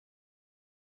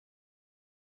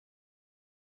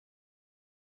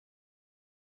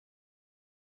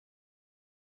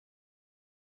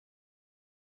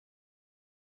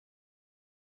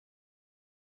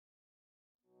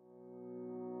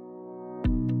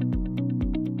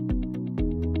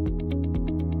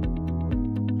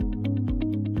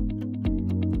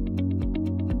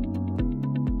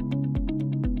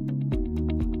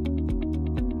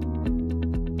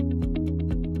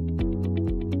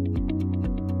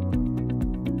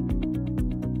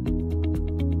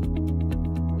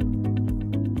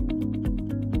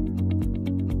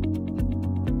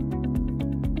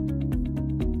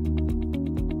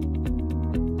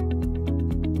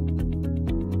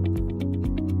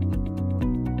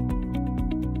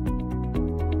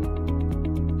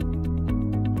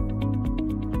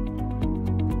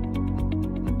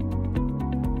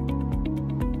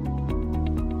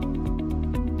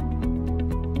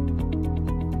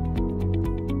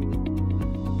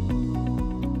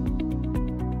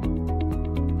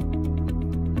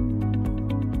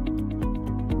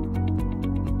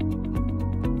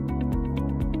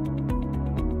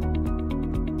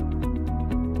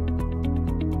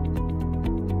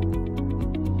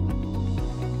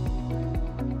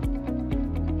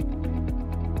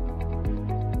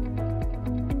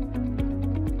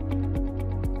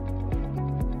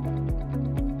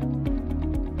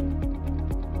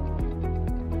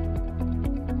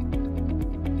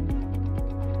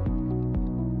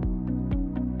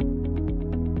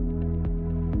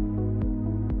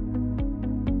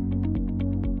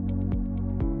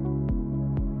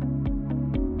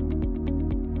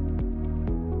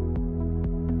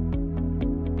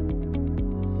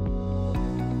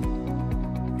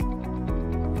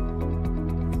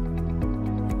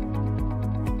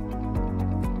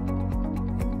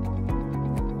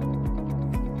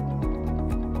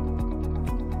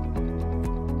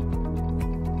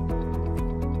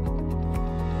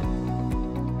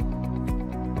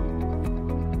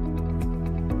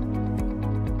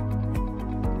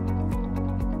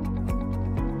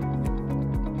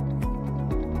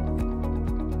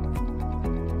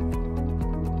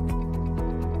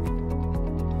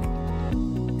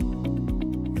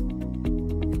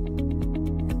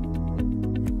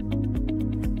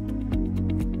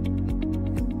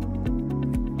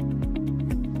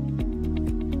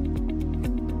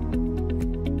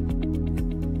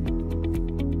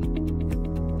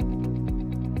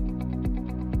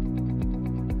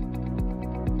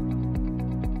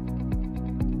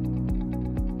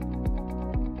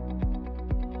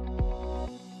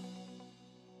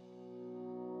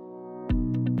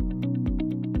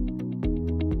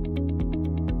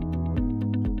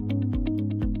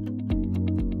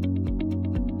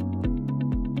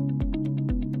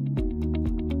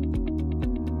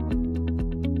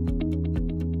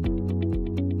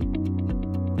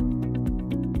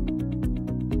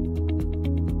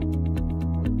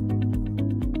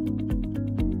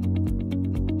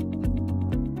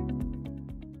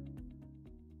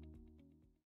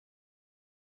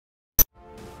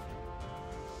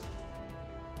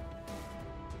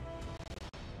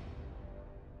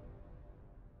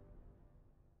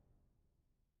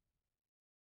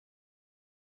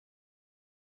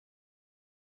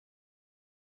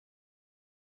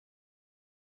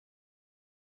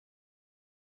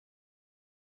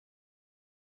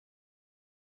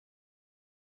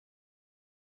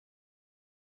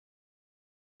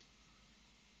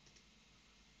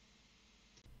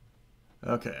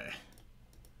Okay.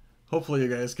 Hopefully you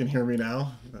guys can hear me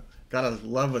now. Gotta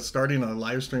love starting a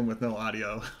live stream with no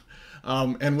audio.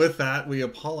 And with that, we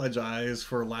apologize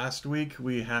for last week.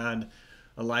 We had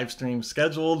a live stream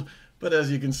scheduled, but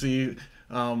as you can see,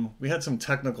 we had some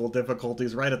technical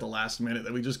difficulties right at the last minute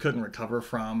that we just couldn't recover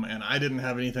from, and I didn't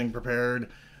have anything prepared.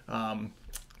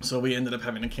 So we ended up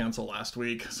having to cancel last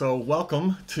week. So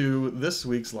welcome to this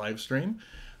week's live stream.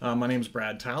 My name is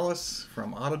Brad Tallis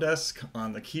from Autodesk.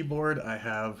 On the keyboard, I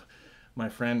have my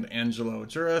friend Angelo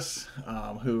Juris,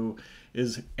 who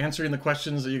is answering the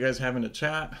questions that you guys have in the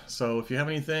chat. So if you have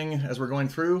anything as we're going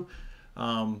through,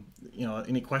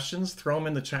 any questions, throw them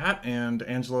in the chat, and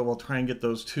Angelo will try and get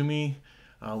those to me.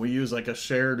 We use like a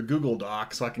shared Google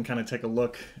Doc, so I can kind of take a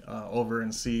look over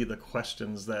and see the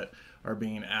questions that are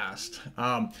being asked.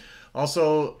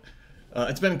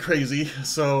 It's been crazy,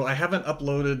 so I haven't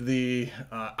uploaded the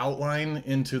outline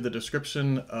into the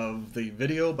description of the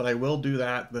video, but I will do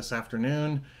that this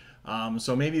afternoon.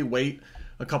 So maybe wait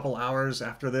a couple hours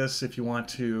after this if you want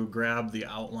to grab the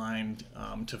outline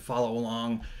to follow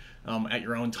along at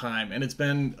your own time. And it's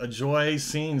been a joy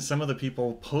seeing some of the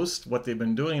people post what they've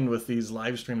been doing with these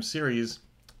live stream series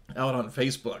out on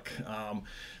Facebook.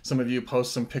 Some of you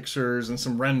post some pictures and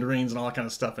some renderings and all that kind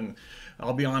of stuff, and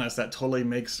I'll be honest, that totally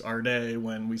makes our day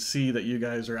when we see that you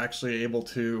guys are actually able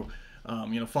to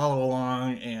follow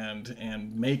along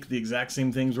and make the exact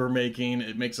same things we're making.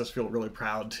 It makes us feel really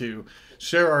proud to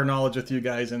share our knowledge with you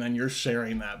guys, and then you're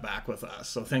sharing that back with us.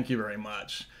 So thank you very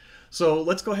much. So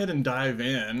let's go ahead and dive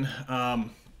in.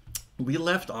 We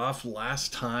left off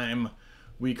last time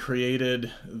we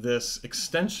created this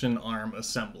extension arm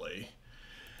assembly.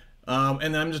 And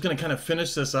then I'm just going to kind of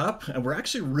finish this up, and we're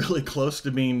actually really close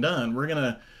to being done. We're going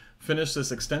to finish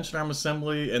this extension arm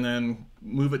assembly and then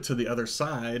move it to the other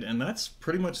side, and that's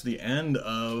pretty much the end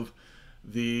of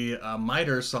the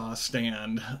miter saw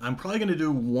stand. I'm probably going to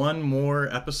do one more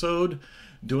episode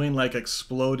doing like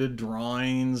exploded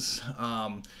drawings,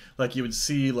 like you would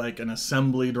see like an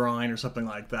assembly drawing or something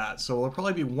like that. So it'll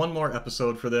probably be one more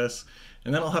episode for this,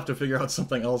 and then I'll have to figure out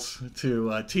something else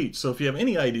to teach. So if you have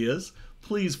any ideas,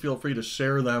 please feel free to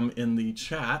share them in the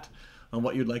chat on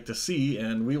what you'd like to see,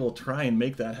 and we will try and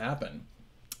make that happen.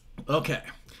 Okay,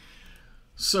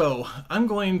 so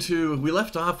we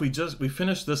left off, we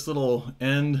finished this little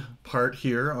end part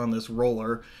here on this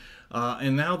roller,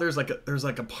 and now there's like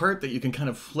a part that you can kind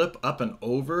of flip up and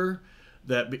over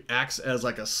that acts as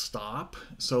like a stop.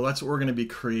 So that's what we're going to be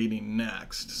creating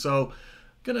next. So I'm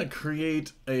going to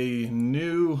create a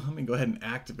new, let me go ahead and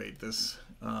activate this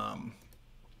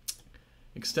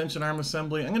extension arm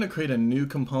assembly. I'm going to create a new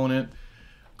component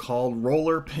called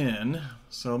roller pin.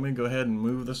 So let me go ahead and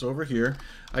move this over here.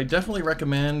 I definitely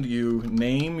recommend you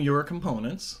name your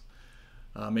components.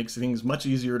 Makes things much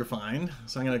easier to find.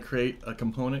 So I'm going to create a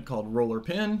component called roller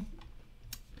pin.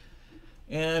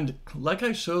 And like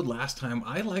I showed last time,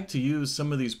 I like to use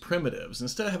some of these primitives.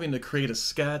 Instead of having to create a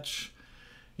sketch,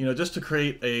 just to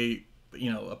create a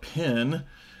pin,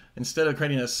 instead of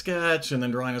creating a sketch and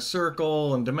then drawing a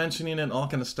circle and dimensioning it and all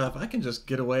kind of stuff, I can just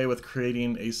get away with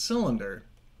creating a cylinder.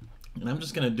 And I'm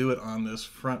just going to do it on this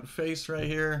front face right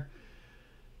here,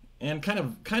 and kind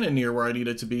of near where I need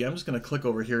it to be. I'm just going to click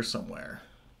over here somewhere.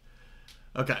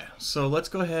 Okay, so let's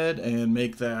go ahead and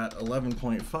make that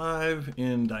 11.5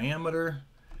 in diameter,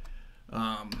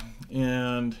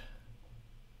 and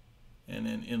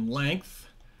then in length,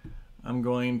 I'm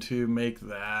going to make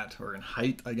that, or in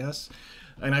height, I guess.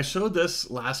 And I showed this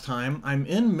last time. I'm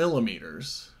in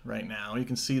millimeters right now. You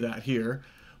can see that here.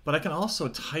 But I can also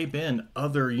type in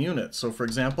other units. So for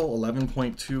example,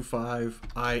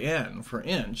 11.25 IN for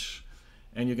inch.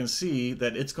 And you can see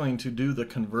that it's going to do the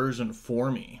conversion for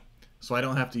me. So I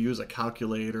don't have to use a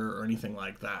calculator or anything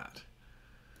like that.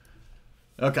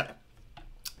 Okay.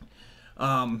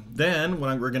 Then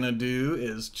what we're going to do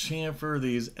is chamfer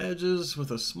these edges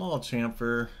with a small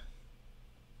chamfer.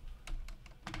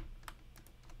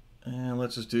 And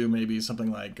let's just do maybe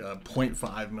something like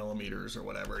 0.5 millimeters or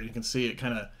whatever. You can see it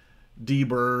kind of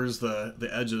deburrs the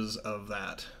edges of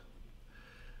that.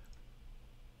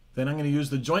 Then I'm going to use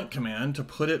the joint command to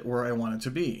put it where I want it to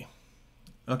be.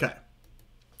 Okay.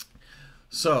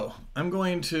 So I'm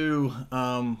going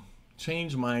to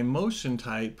change my motion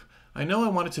type. I know I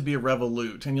want it to be a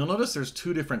revolute, and you'll notice there's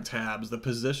two different tabs, the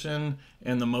position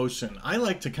and the motion. I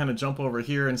like to kind of jump over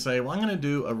here and say, well, I'm going to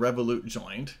do a revolute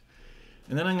joint.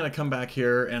 And then I'm going to come back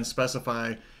here and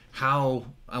specify how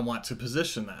I want to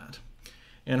position that.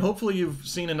 And hopefully you've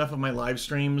seen enough of my live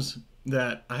streams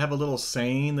that I have a little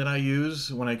saying that I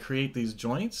use when I create these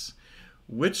joints.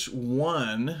 Which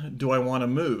one do I want to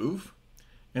move,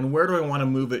 and where do I want to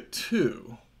move it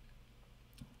to?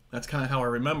 That's kind of how I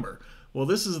remember. Well,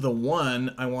 this is the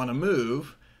one I want to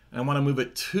move, and I want to move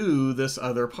it to this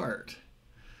other part.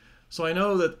 So I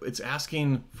know that it's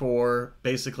asking for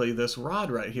basically this rod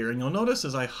right here. And you'll notice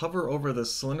as I hover over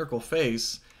this cylindrical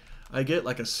face, I get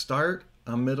like a start,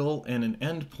 a middle, and an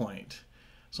end point.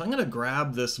 So I'm going to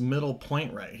grab this middle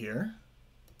point right here.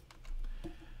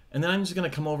 And then I'm just going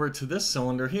to come over to this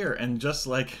cylinder here. And just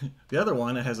like the other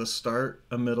one, it has a start,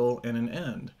 a middle, and an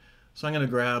end. So I'm going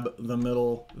to grab the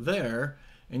middle there,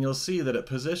 and you'll see that it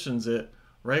positions it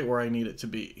right where I need it to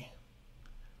be,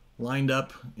 lined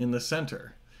up in the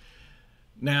center.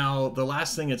 Now, the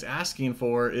last thing it's asking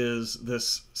for is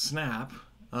this snap.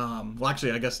 Well,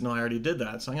 actually, I guess, no, I already did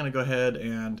that. So I'm going to go ahead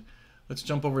and let's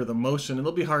jump over to the motion.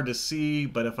 It'll be hard to see,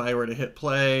 but if I were to hit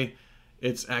play,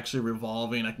 it's actually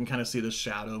revolving. I can kind of see the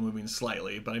shadow moving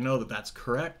slightly, but I know that that's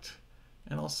correct.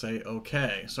 And I'll say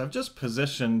OK. So I've just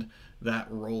positioned that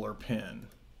roller pin.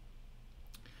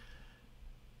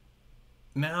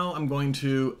 Now I'm going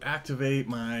to activate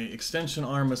my extension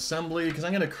arm assembly because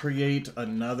I'm going to create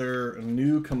another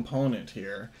new component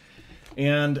here.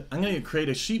 And I'm going to create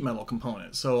a sheet metal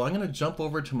component. So I'm going to jump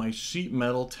over to my sheet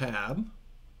metal tab.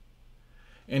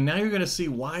 And now you're going to see,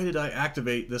 why did I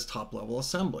activate this top level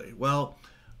assembly? Well,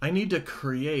 I need to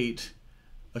create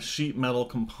a sheet metal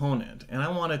component, and I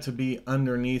want it to be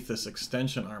underneath this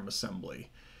extension arm assembly.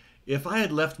 If I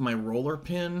had left my roller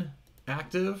pin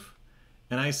active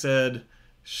and I said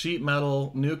sheet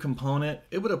metal new component,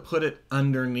 it would have put it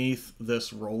underneath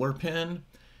this roller pin,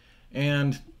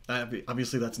 and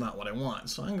obviously that's not what I want.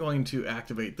 So I'm going to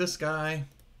activate this guy.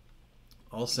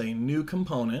 I'll say new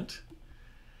component,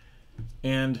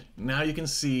 and now you can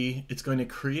see it's going to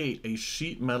create a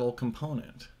sheet metal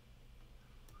component.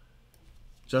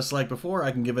 Just like before,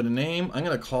 I can give it a name. I'm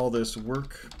going to call this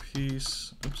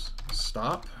workpiece,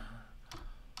 stop.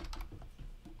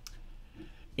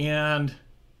 And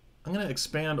I'm going to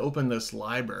expand open this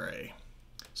library.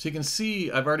 So you can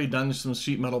see I've already done some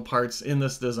sheet metal parts in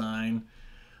this design.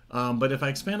 But if I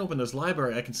expand open this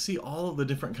library, I can see all of the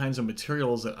different kinds of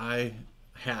materials that I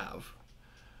have.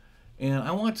 And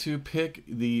I want to pick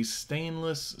the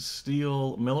stainless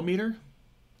steel millimeter.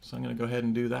 So I'm going to go ahead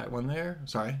and do that one there.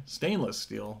 Sorry, stainless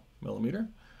steel millimeter.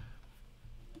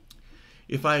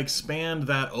 If I expand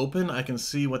that open, I can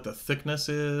see what the thickness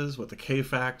is, what the K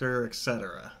factor,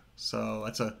 etc. So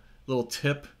that's a little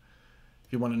tip.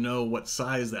 If you want to know what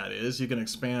size that is, you can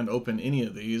expand open any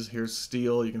of these. Here's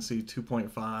steel, you can see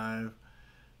 2.5. If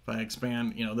I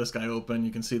expand, this guy open,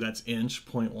 you can see that's inch,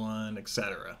 0.1,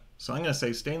 etc. So I'm going to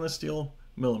say stainless steel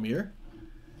millimeter.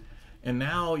 And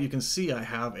now you can see I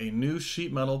have a new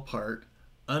sheet metal part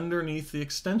underneath the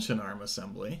extension arm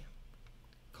assembly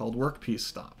called workpiece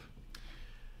stop.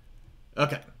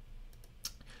 Okay.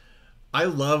 I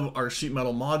love our sheet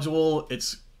metal module.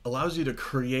 It allows you to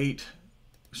create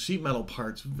sheet metal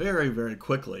parts very, very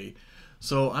quickly.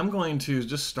 So I'm going to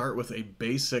just start with a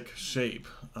basic shape,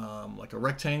 like a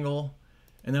rectangle,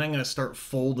 and then I'm going to start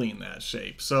folding that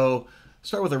shape. So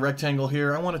start with a rectangle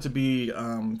here. I want it to be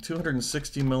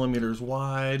 260 millimeters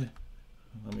wide.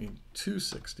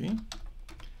 260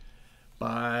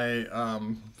 by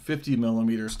 50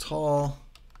 millimeters tall.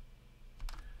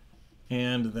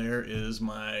 And there is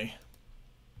my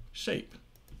shape.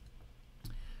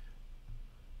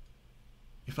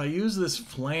 If I use this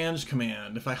flange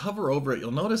command, if I hover over it,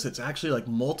 you'll notice it's actually like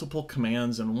multiple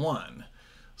commands in one.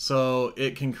 So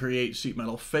it can create sheet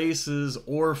metal faces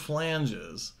or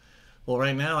flanges. Well,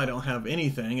 right now I don't have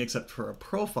anything except for a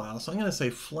profile, so I'm going to say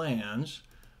flange.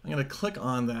 I'm going to click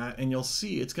on that, and you'll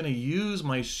see it's going to use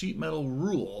my sheet metal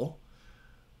rule,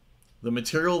 the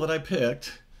material that I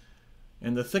picked,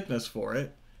 and the thickness for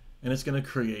it, and it's going to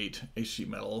create a sheet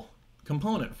metal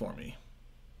component for me.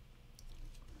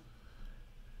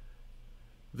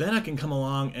 Then I can come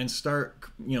along and start,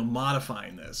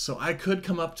 modifying this. So I could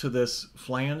come up to this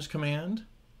flange command,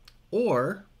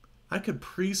 or I could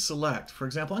pre-select. For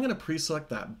example, I'm going to pre-select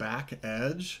that back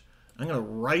edge. I'm going to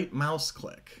right mouse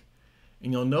click,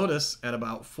 and you'll notice at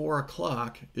about 4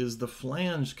 o'clock is the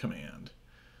flange command.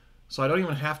 So I don't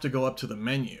even have to go up to the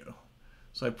menu.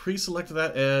 So I pre-selected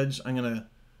that edge. I'm going to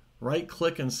right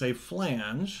click and say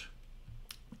flange.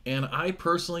 And I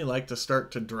personally like to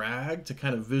start to drag to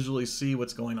kind of visually see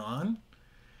what's going on.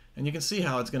 And you can see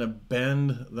how it's going to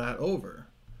bend that over.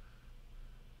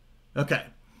 Okay,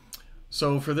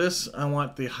 so for this, I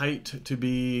want the height to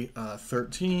be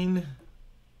 13.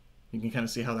 You can kind of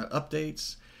see how that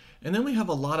updates. And then we have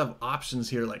a lot of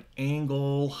options here like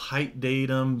angle, height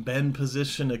datum, bend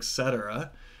position,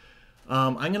 etc.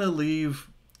 I'm going to leave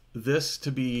this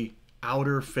to be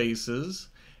outer faces.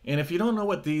 And if you don't know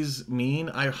what these mean,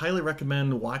 I highly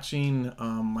recommend watching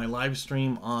my live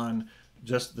stream on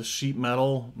just the sheet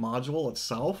metal module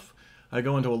itself. I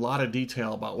go into a lot of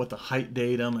detail about what the height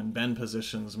datum and bend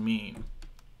positions mean.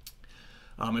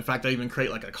 In fact, I even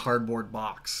create like a cardboard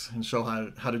box and show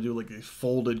how to do like these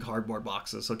folded cardboard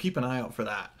boxes. So keep an eye out for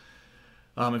that.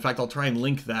 In fact, I'll try and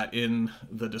link that in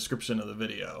the description of the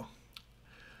video.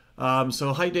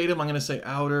 So height datum, I'm going to say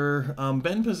outer.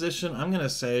 Bend position, I'm going to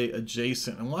say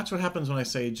adjacent. And watch what happens when I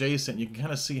say adjacent. You can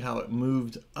kind of see how it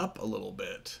moved up a little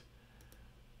bit.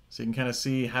 So you can kind of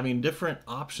see having different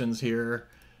options here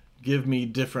give me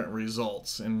different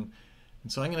results. And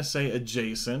so I'm going to say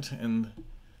adjacent, and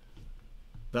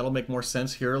that'll make more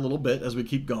sense here a little bit as we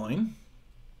keep going.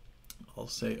 I'll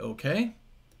say OK.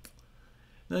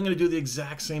 Then I'm going to do the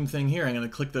exact same thing here. I'm going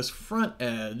to click this front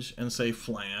edge and say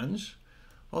flange.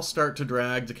 I'll start to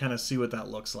drag to kind of see what that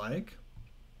looks like.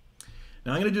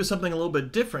 Now I'm going to do something a little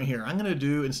bit different here. I'm going to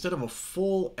do, instead of a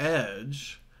full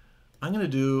edge, I'm going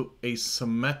to do a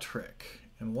symmetric.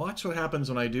 And watch what happens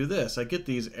when I do this. I get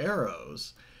these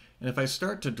arrows, and if I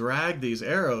start to drag these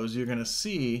arrows, you're going to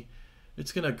see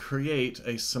it's going to create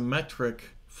a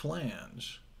symmetric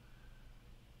flange.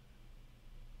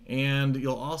 And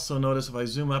you'll also notice if I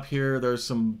zoom up here, there's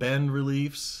some bend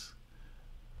reliefs.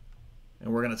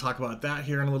 And we're going to talk about that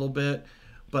here in a little bit.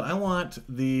 But I want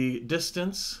the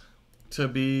distance to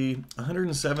be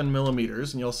 107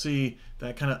 millimeters. And you'll see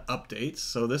that kind of updates.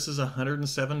 So this is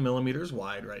 107 millimeters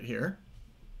wide right here.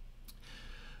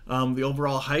 The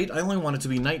overall height, I only want it to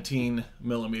be 19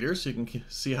 millimeters. So you can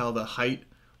see how the height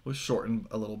was shortened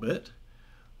a little bit.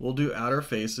 We'll do outer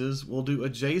faces. We'll do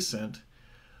adjacent.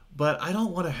 But I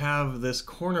don't want to have this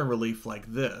corner relief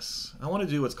like this. I want to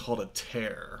do what's called a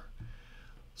tear.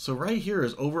 So right here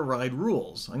is override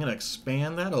rules. I'm going to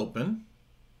expand that open.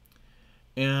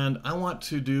 And I want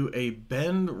to do a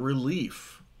bend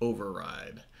relief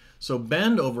override. So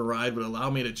bend override would allow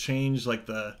me to change like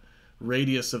the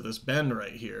radius of this bend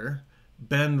right here.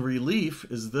 Bend relief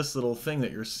is this little thing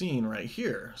that you're seeing right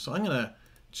here. So I'm going to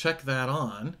check that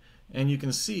on, and you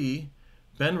can see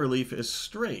bend relief is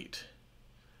straight.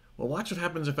 Well, watch what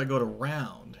happens if I go to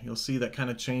round. You'll see that kind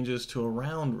of changes to a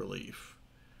round relief.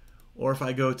 Or if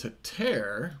I go to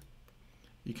tear,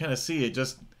 you kind of see it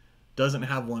just doesn't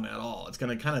have one at all. It's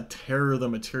going to kind of tear the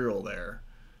material there.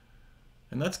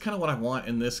 And that's kind of what I want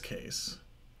in this case.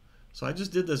 So I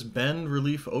just did this bend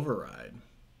relief override.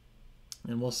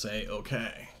 And we'll say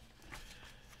OK.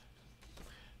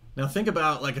 Now think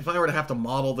about, like, if I were to have to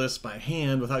model this by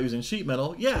hand without using sheet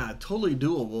metal, yeah, totally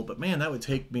doable, but man, that would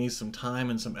take me some time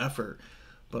and some effort.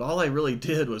 But all I really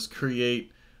did was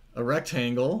create a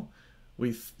rectangle.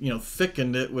 We,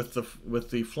 thickened it with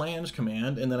the flange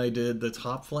command, and then I did the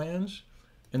top flange,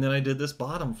 and then I did this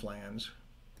bottom flange.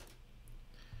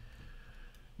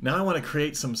 Now I want to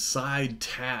create some side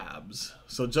tabs.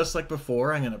 So just like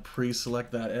before, I'm going to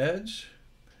pre-select that edge.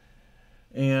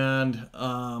 And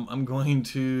I'm going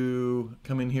to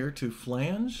come in here to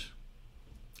flange.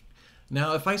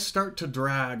 Now if I start to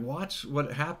drag, watch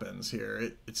what happens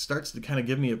here. It starts to kind of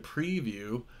give me a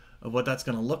preview of what that's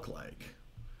going to look like.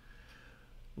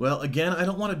 Well, again, I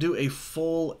don't want to do a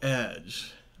full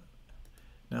edge.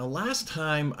 Now last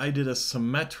time I did a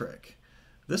symmetric.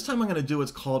 This time I'm going to do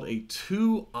what's called a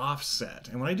 2 offset.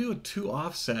 And when I do a 2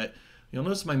 offset, you'll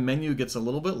notice my menu gets a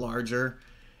little bit larger,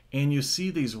 and you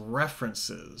see these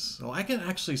references. So I can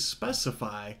actually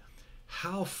specify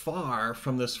how far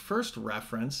from this first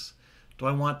reference do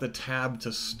I want the tab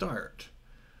to start.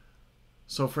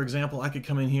 So for example, I could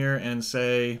come in here and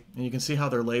say, and you can see how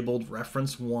they're labeled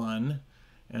reference 1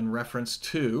 and reference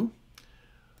 2.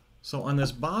 So on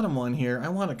this bottom one here, I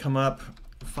want to come up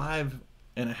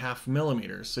 5.5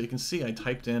 millimeters. So you can see I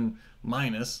typed in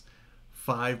minus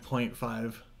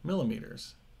 5.5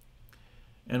 millimeters.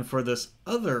 And for this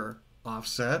other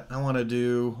offset, I want to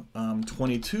do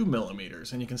 22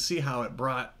 millimeters. And you can see how it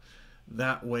brought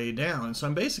that way down. So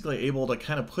I'm basically able to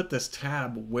kind of put this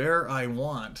tab where I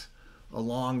want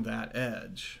along that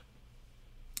edge.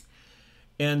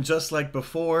 And just like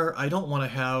before, I don't want to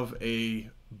have a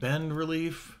bend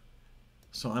relief.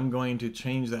 So I'm going to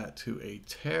change that to a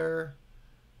tear.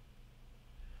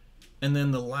 And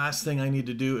then the last thing I need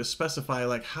to do is specify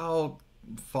like how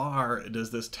far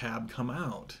does this tab come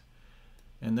out,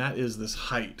 and that is this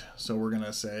height. So we're going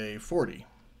to say 40,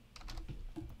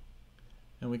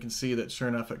 and we can see that sure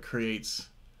enough it creates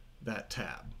that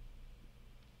tab.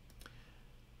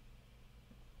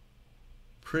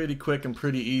 Pretty quick and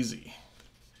pretty easy.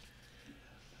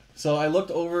 So I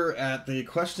looked over at the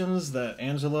questions that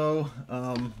Angelo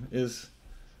is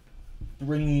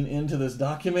bringing into this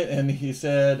document, and he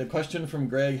said, a question from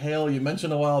Greg Hale, you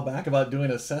mentioned a while back about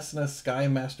doing a Cessna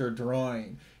Skymaster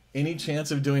drawing. Any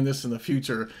chance of doing this in the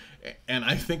future? And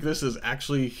I think this is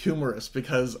actually humorous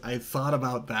because I thought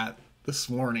about that this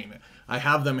morning. I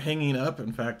have them hanging up.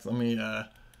 In fact, let me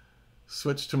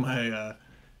switch to my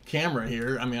camera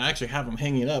here. I mean, I actually have them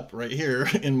hanging up right here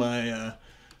in my,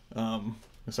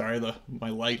 my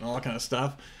light and all that kind of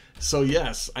stuff. So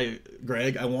yes,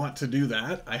 Greg, I want to do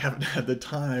that. I haven't had the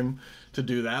time to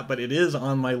do that, but it is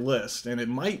on my list, and it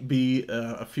might be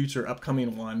a future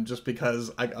upcoming one just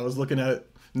because I was looking at it,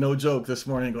 no joke, this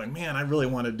morning going, man, I really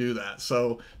want to do that.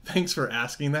 So thanks for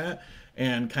asking that,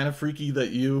 and kind of freaky that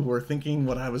you were thinking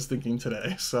what I was thinking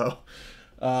today. So,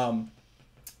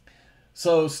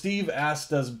 so Steve asked,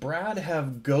 does Brad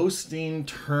have ghosting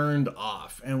turned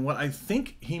off? And what I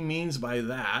think he means by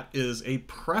that is a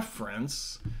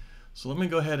preference. So let me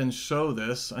go ahead and show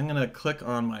this. I'm going to click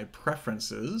on my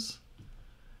preferences.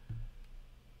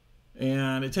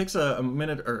 And it takes a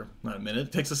minute, or not a minute,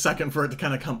 it takes a second for it to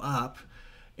kind of come up.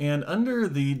 And under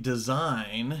the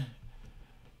design,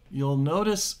 you'll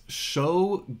notice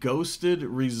show ghosted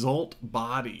result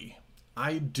body.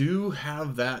 I do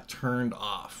have that turned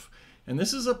off. And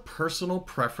this is a personal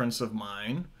preference of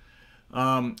mine.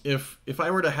 If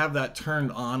I were to have that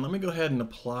turned on, let me go ahead and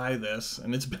apply this,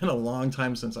 and it's been a long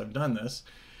time since I've done this.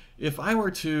 If I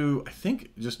were to, I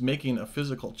think just making a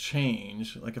physical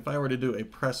change, like if I were to do a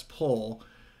press pull,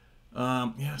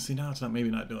 yeah, see now it's maybe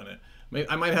not doing it.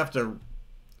 I might have to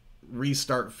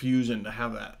restart Fusion to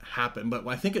have that happen, but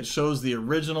I think it shows the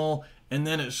original and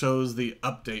then it shows the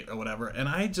update or whatever. And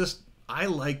I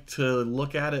like to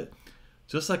look at it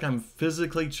just like I'm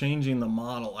physically changing the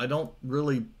model. I don't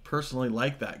really personally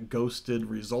like that ghosted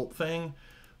result thing,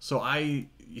 so I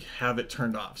have it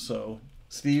turned off. So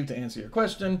Steve, to answer your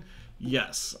question,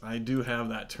 yes, I do have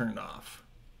that turned off.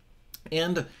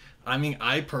 And I mean,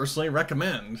 I personally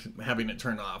recommend having it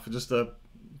turned off, just a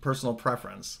personal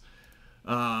preference.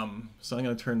 So I'm going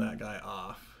to turn that guy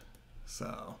off.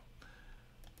 So,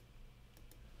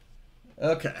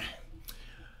 okay.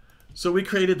 So we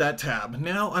created that tab.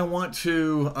 Now I want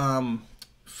to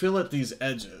fillet these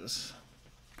edges.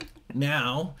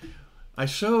 Now, I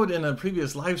showed in a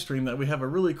previous live stream that we have a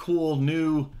really cool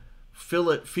new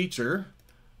fillet feature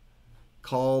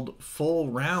called full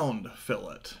round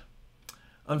fillet.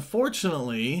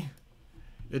 Unfortunately,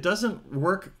 it doesn't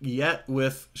work yet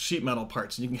with sheet metal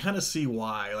parts, and you can kind of see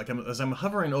why. Like as I'm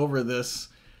hovering over this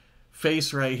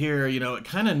face right here, you know, it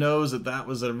kind of knows that that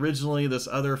was originally this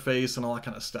other face and all that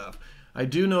kind of stuff. I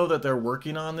do know that they're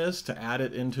working on this to add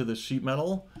it into the sheet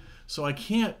metal, so I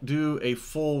can't do a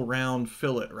full round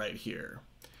fillet right here.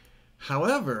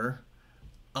 However,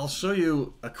 I'll show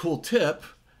you a cool tip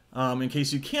in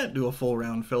case you can't do a full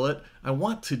round fillet. I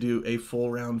want to do a full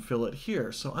round fillet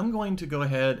here, so I'm going to go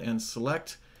ahead and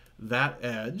select that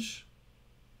edge.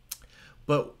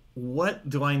 But what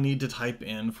do I need to type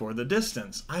in for the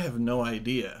distance? I have no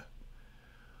idea.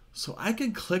 So I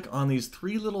could click on these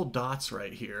three little dots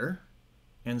right here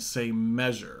and say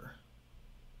measure.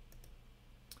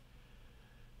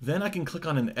 Then I can click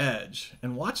on an edge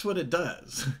and watch what it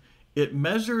does. It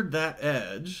measured that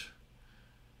edge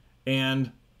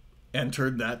and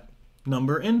entered that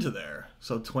number into there.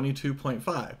 So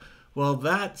 22.5. Well,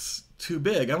 that's too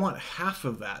big. I want half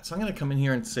of that. So I'm going to come in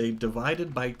here and say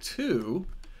divided by 2.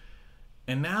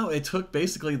 And now it took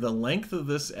basically the length of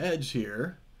this edge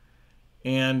here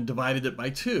and divided it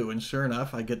by 2. And sure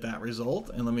enough, I get that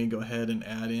result. And let me go ahead and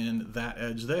add in that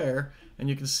edge there. And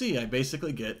you can see I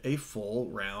basically get a full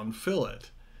round fillet.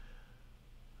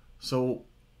 So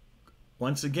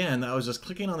once again, I was just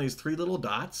clicking on these three little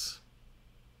dots.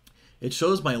 It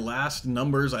shows my last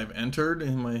numbers I've entered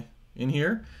in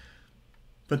here,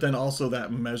 but then also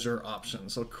that measure option.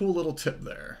 So cool little tip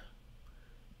there.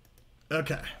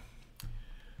 Okay.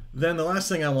 Then the last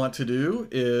thing I want to do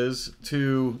is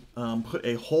to put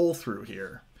a hole through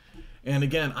here. And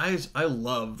again, I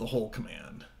love the hole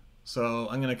command. So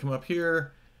I'm going to come up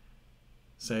here,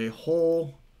 say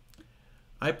hole.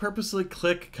 I purposely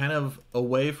click kind of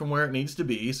away from where it needs to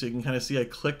be, so you can kind of see I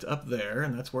clicked up there,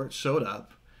 and that's where it showed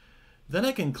up. Then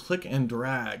I can click and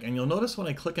drag, and you'll notice when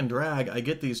I click and drag, I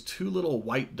get these two little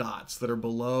white dots that are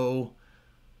below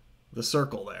the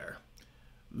circle there.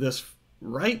 This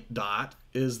right dot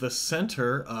is the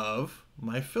center of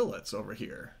my fillets over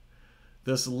here.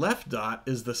 This left dot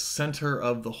is the center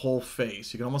of the whole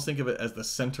face. You can almost think of it as the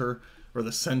center or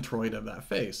the centroid of that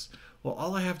face. Well,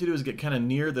 all I have to do is get kind of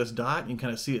near this dot, and you can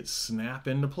kind of see it snap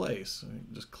into place.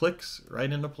 It just clicks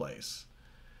right into place.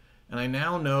 And I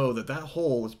now know that that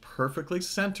hole is perfectly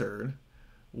centered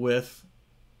with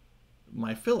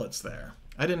my fillets there.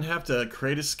 I didn't have to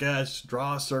create a sketch,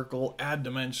 draw a circle, add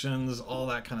dimensions, all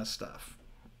that kind of stuff.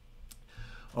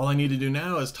 All I need to do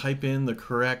now is type in the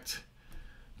correct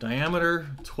diameter,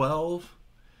 12,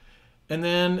 and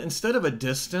then instead of a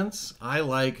distance, I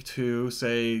like to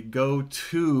say go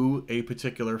to a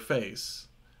particular face.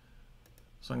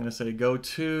 So I'm going to say go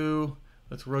to,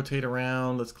 let's rotate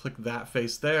around, let's click that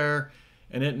face there,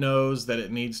 and it knows that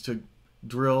it needs to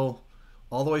drill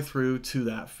all the way through to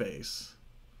that face.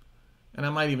 And I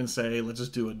might even say, let's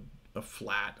just do a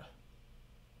flat.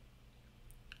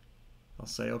 I'll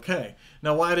say okay.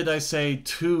 Now why did I say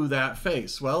to that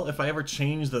face? Well, if I ever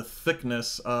change the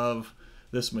thickness of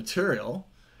this material,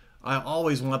 I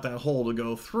always want that hole to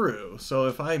go through. So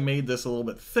if I made this a little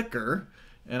bit thicker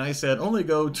and I said only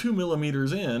go 2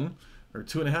 millimeters in, or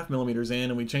 2.5 millimeters in,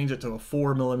 and we change it to a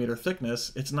 4 millimeter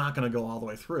thickness, it's not going to go all the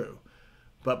way through.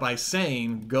 But by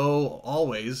saying go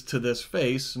always to this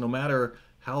face, no matter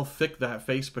how thick that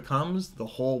face becomes, the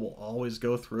hole will always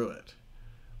go through it.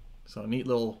 So a neat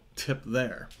little tip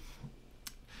there.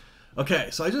 Okay,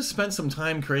 so I just spent some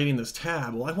time creating this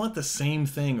tab. Well, I want the same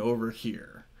thing over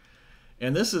here.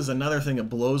 And this is another thing that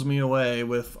blows me away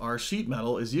with our sheet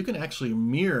metal, is you can actually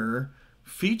mirror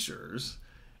features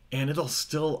and it'll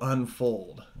still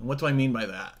unfold. And what do I mean by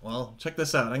that? Well, check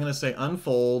this out. I'm going to say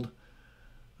unfold.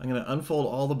 I'm going to unfold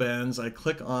all the bends. I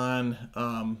click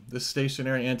on this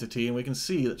stationary entity and we can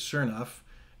see that sure enough,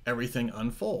 everything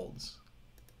unfolds.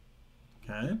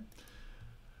 Okay.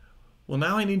 Well,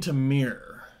 now I need to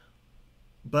mirror.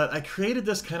 But I created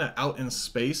this kind of out in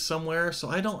space somewhere, so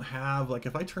I don't have, like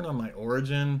if I turn on my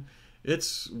origin,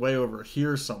 it's way over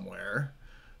here somewhere.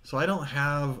 So I don't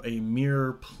have a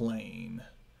mirror plane.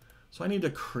 So I need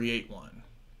to create one.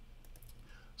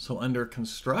 So under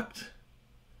construct,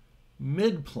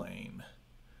 midplane.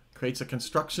 Creates a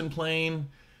construction plane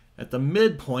at the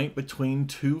midpoint between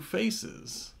two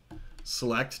faces.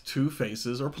 Select two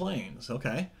faces or planes.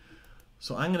 Okay.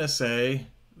 So I'm going to say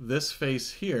this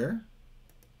face here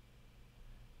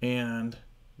and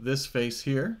this face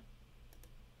here,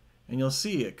 and you'll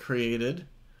see it created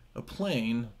a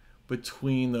plane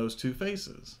between those two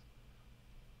faces.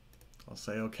 I'll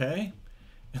say okay,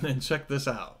 and then check this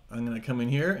out. I'm going to come in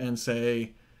here and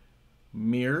say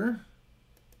mirror.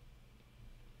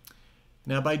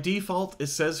 Now by default it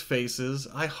says faces.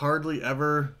 I hardly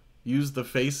ever use the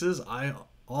faces. I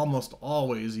almost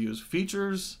always use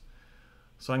features.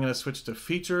 So I'm going to switch to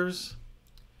features.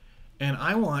 And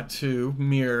I want to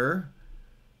mirror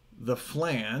the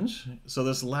flange. So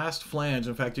this last flange,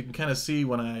 in fact, you can kind of see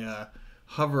when I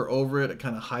hover over it, it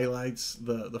kind of highlights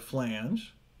the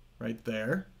flange right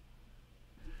there.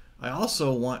 I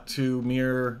also want to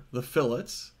mirror the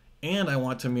fillets, and I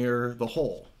want to mirror the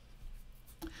hole.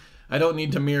 I don't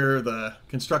need to mirror the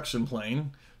construction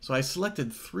plane, so I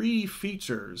selected 3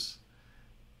 features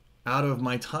out of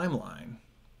my timeline.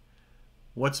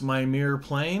 What's my mirror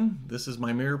plane? This is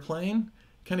my mirror plane.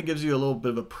 Kind of gives you a little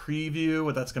bit of a preview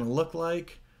what that's going to look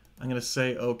like. I'm going to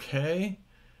say okay,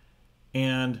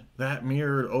 and that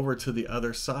mirrored over to the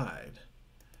other side.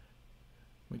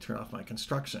 Let me turn off my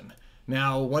construction.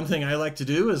 Now, one thing I like to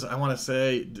do is I want to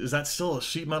say, is that still a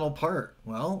sheet metal part?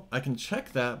 Well, I can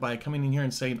check that by coming in here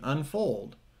and saying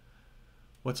unfold.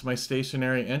 What's my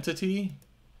stationary entity?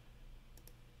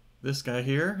 This guy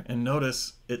here, and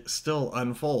notice it still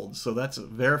unfolds. So that's a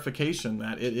verification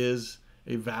that it is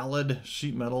a valid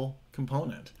sheet metal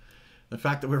component. The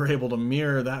fact that we were able to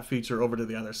mirror that feature over to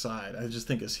the other side, I just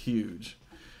think is huge.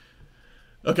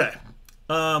 Okay,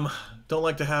 don't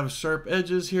like to have sharp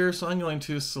edges here, so I'm going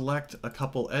to select a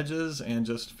couple edges and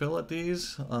just fillet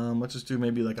these. Let's just do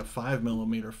maybe like a 5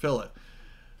 millimeter fillet.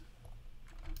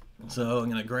 So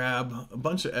I'm going to grab a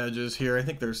bunch of edges here. I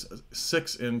think there's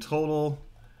 6 in total.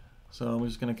 So I'm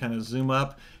just going to kind of zoom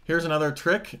up. Here's another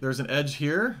trick. There's an edge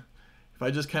here. If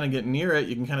I just kind of get near it,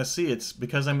 you can kind of see it's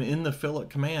because I'm in the fillet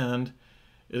command,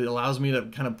 it allows me to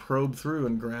kind of probe through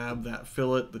and grab that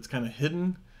fillet that's kind of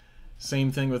hidden.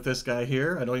 Same thing with this guy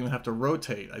here. I don't even have to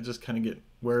rotate. I just kind of get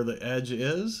where the edge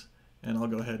is, and I'll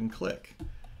go ahead and click.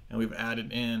 And we've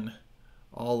added in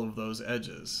all of those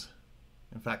edges.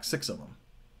 In fact, 6 of them.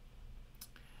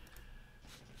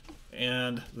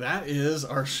 And that is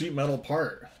our sheet metal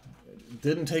part.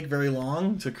 Didn't take very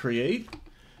long to create,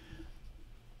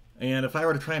 and if I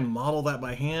were to try and model that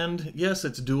by hand, yes,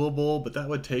 it's doable, but that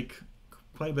would take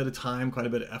quite a bit of time, quite a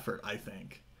bit of effort, I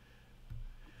think.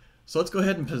 So let's go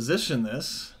ahead and position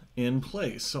this in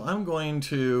place. So I'm going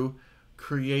to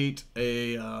create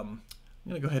a I'm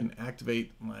going to go ahead and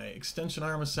activate my extension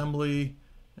arm assembly,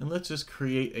 and let's just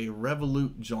create a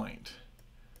revolute joint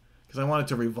because I want it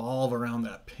to revolve around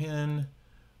that pin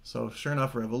So sure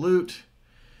enough, revolute.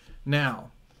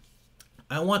 Now,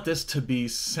 I want this to be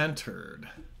centered.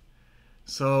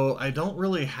 So I don't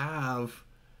really have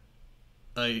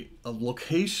a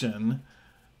location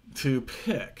to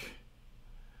pick,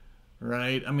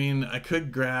 right? I mean, I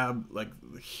could grab like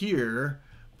here,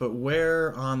 but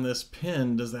where on this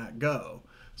pin does that go?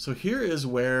 So here is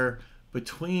where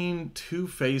between two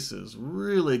faces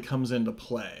really comes into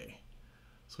play.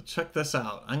 So check this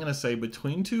out. I'm going to say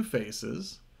between two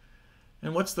faces.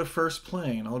 And what's the first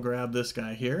plane? I'll grab this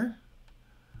guy here.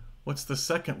 What's the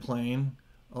second plane?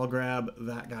 I'll grab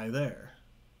that guy there.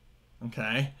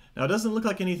 Okay. Now it doesn't look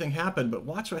like anything happened, but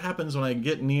watch what happens when I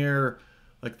get near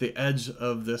like the edge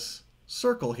of this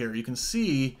circle here. You can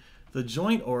see the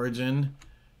joint origin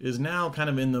is now kind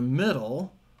of in the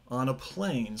middle on a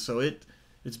plane. So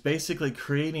it's basically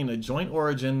creating a joint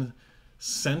origin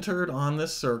centered on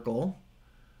this circle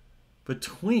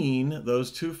between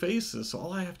those two faces. So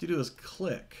all I have to do is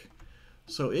click.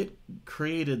 So it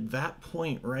created that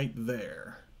point right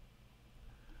there.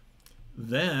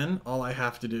 Then all I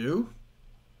have to do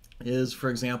is, for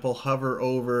example, hover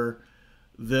over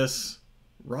this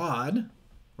rod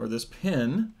or this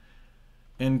pin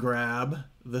and grab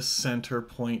the center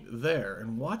point there.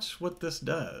 And watch what this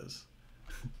does.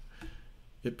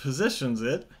 It positions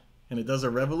it and it does a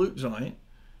revolute joint.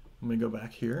 Let me go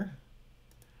back here.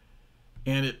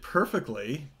 And it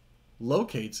perfectly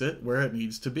locates it where it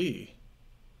needs to be.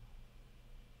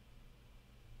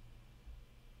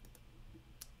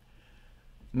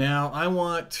 Now I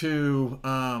want to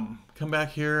come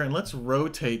back here and let's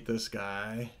rotate this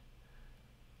guy.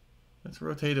 Let's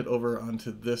rotate it over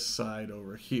onto this side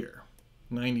over here,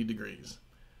 90 degrees.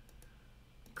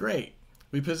 Great,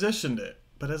 we positioned it.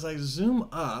 But as I zoom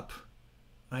up,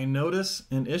 I notice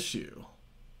an issue.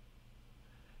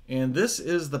 And this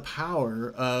is the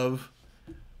power of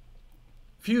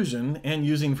fusion and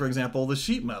using, for example, the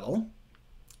sheet metal.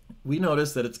 We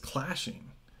notice that it's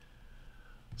clashing.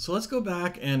 So let's go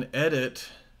back and edit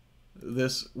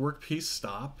this workpiece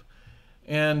stop.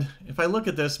 And if I look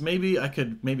at this, maybe I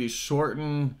could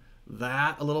shorten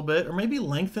that a little bit, or maybe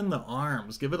lengthen the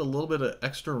arms, give it a little bit of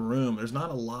extra room. There's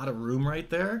not a lot of room right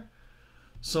there.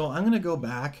 So I'm going to go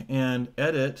back and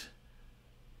edit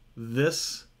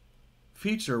this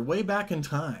feature way back in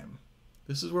time.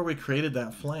 This is where we created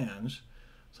that flange.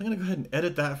 So I'm going to go ahead and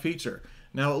edit that feature.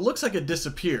 Now it looks like it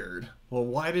disappeared. Well,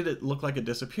 why did it look like it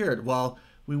disappeared? Well,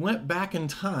 we went back in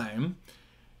time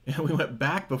and we went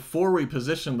back before we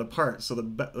positioned the part. So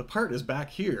the part is back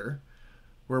here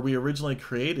where we originally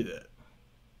created it.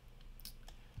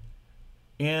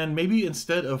 And maybe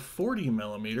instead of 40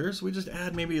 millimeters, we just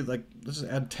add maybe like, let's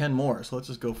just add 10 more. So let's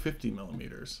just go 50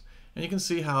 millimeters. And you can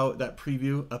see how that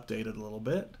preview updated a little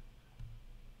bit.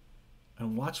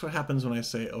 And watch what happens when I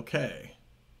say OK.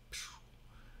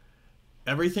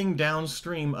 Everything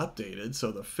downstream updated.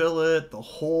 So the fillet, the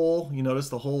hole, you notice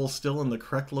the hole still in the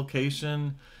correct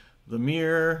location, the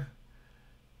mirror,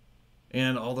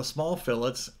 and all the small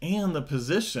fillets, and the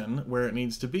position where it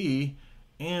needs to be.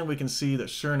 And we can see that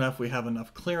sure enough, we have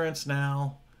enough clearance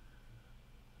now.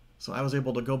 So I was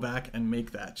able to go back and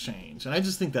make that change. And I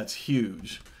just think that's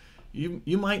huge.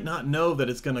 You might not know that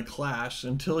it's going to clash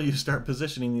until you start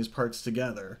positioning these parts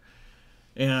together.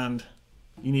 And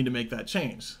you need to make that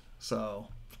change. So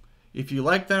if you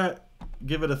like that,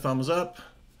 give it a thumbs up.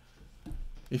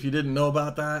 If you didn't know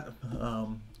about that,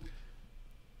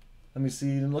 let me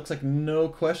see. It looks like no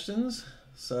questions.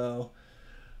 So,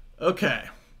 okay.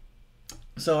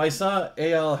 So I saw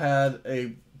AL had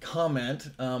a comment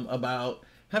about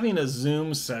having a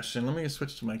Zoom session. Let me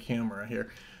switch to my camera here.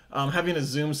 Having a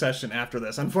Zoom session after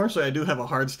this. Unfortunately, I do have a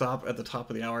hard stop at the top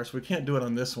of the hour, so we can't do it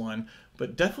on this one.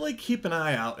 But definitely keep an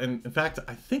eye out. And in fact,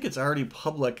 I think it's already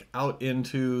public out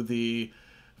into the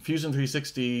Fusion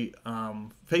 360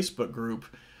 Facebook group.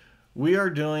 We are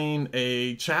doing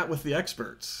a chat with the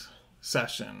experts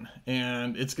session,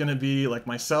 and it's going to be like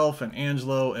myself and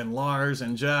Angelo and Lars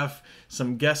and Jeff,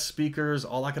 some guest speakers,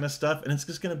 all that kind of stuff. And it's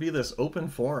just going to be this open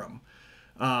forum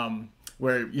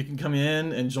where you can come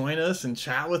in and join us and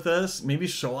chat with us, maybe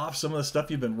show off some of the stuff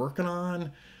you've been working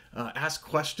on, ask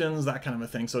questions, that kind of a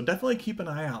thing. So definitely keep an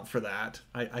eye out for that.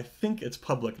 I think it's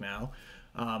public now.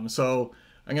 So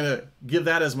I'm going to give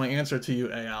that as my answer to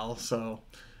you, Al. So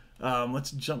let's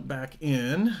jump back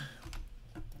in.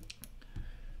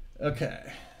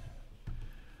 Okay.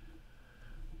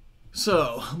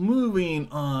 So moving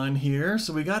on here.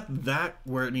 So we got that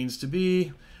where it needs to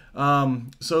be.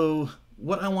 So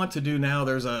what I want to do now,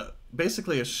 there's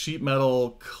basically a sheet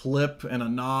metal clip and a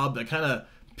knob that kind of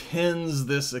pins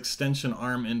this extension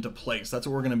arm into place. That's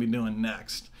what we're going to be doing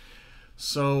next.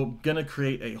 So gonna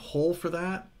create a hole for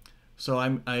that. So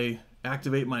I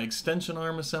activate my extension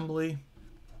arm assembly.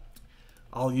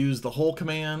 I'll use the hole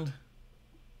command. In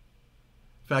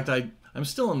fact, I'm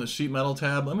still in the sheet metal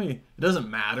tab. It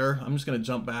doesn't matter. I'm just gonna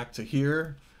jump back to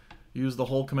here, use the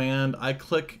hole command. I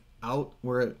click out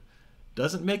where it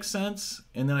doesn't make sense,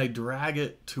 and then I drag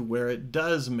it to where it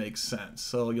does make sense.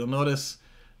 So you'll notice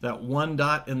that one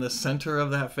dot in the center of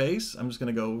that face, I'm just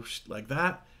gonna go like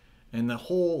that, and the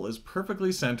hole is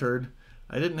perfectly centered.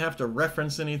 I didn't have to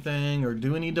reference anything or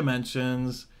do any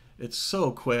dimensions. It's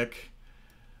so quick.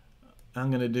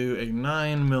 I'm gonna do a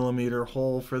 9mm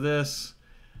hole for this.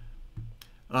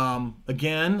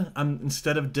 Again,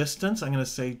 instead of distance, I'm gonna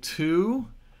say 2.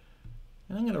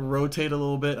 And I'm gonna rotate a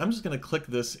little bit. I'm just gonna click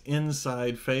this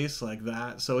inside face like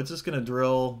that. So it's just gonna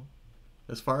drill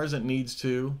as far as it needs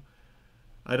to.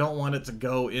 I don't want it to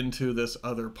go into this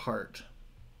other part.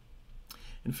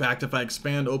 In fact, if I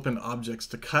expand open objects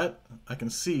to cut, I can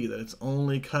see that it's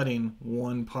only cutting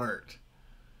one part.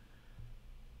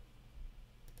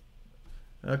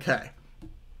 Okay.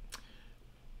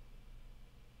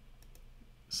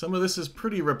 Some of this is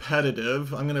pretty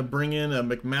repetitive. I'm gonna bring in a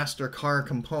McMaster car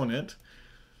component.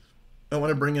 I want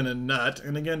to bring in a nut,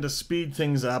 and again, to speed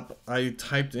things up, I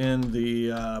typed in the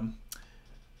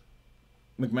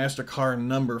McMaster car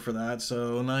number for that,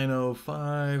 so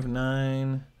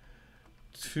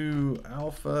 90592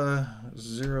 alpha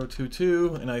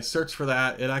 022, and I search for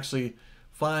that. It actually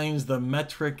finds the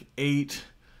metric 8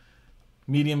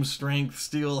 medium strength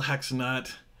steel hex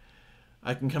nut.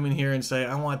 I can come in here and say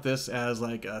I want this as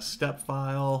like a step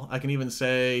file. I can even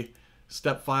say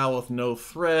step file with no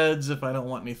threads if I don't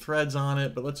want any threads on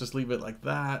it, but let's just leave it like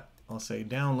that. I'll say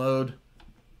download,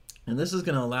 and this is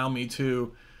going to allow me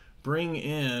to bring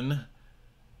in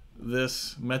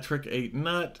this metric 8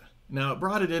 nut. Now it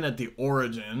brought it in at the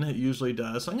origin, it usually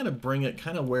does, so I'm going to bring it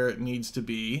kind of where it needs to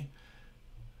be.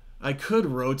 I could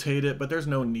rotate it, but there's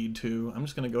no need to. I'm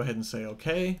just going to go ahead and say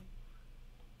okay,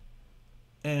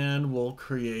 and we'll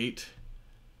create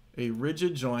a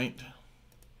rigid joint.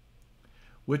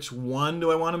 Which one do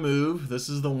I want to move? This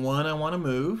is the one I want to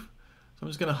move. So I'm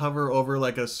just going to hover over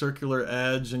like a circular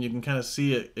edge, and you can kind of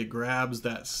see it grabs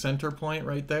that center point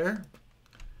right there.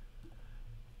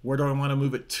 Where do I want to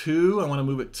move it to? I want to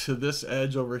move it to this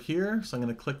edge over here. So I'm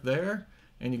going to click there,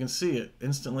 and you can see it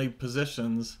instantly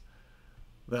positions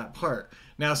that part.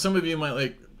 Now some of you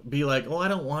might be like, oh, I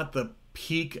don't want the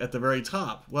peak at the very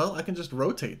top. Well, I can just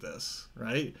rotate this,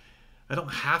 right? I don't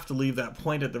have to leave that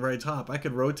point at the very top. I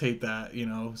could rotate that,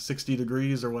 60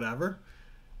 degrees or whatever.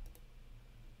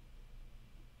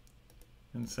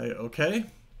 And say, okay.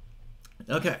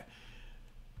 Okay.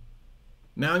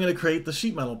 Now I'm going to create the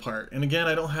sheet metal part. And again,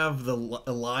 I don't have a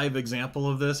live example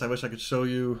of this. I wish I could show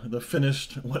you the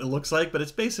finished, what it looks like. But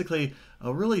it's basically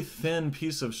a really thin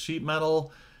piece of sheet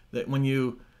metal that when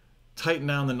you tighten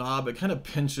down the knob, it kind of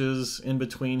pinches in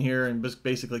between here and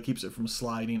basically keeps it from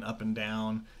sliding up and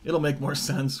down. It'll make more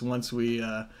sense once we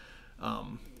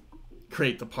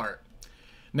create the part.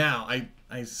 Now,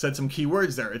 I said some key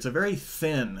words there. It's a very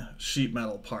thin sheet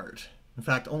metal part. In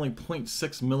fact, only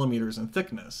 0.6mm in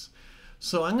thickness.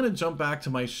 So I'm going to jump back to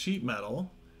my sheet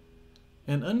metal,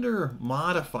 and under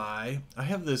modify, I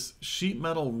have this sheet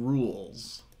metal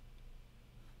rules.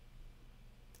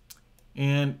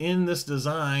 And in this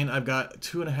design, I've got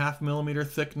 2.5mm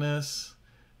thickness,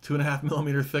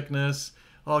 2.5mm thickness.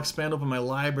 I'll expand open my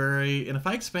library, and if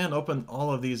I expand open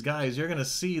all of these guys, you're going to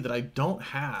see that I don't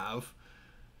have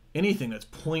anything that's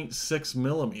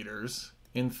 0.6mm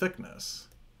in thickness,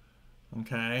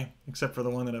 okay, except for the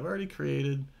one that I've already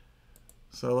created.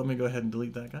 So let me go ahead and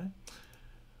delete that guy.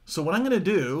 So what I'm going to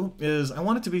do is I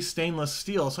want it to be stainless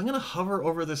steel, so I'm going to hover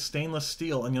over this stainless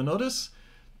steel, and you'll notice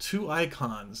two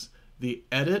icons, the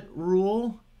edit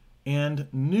rule and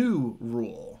new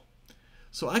rule.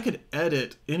 So I could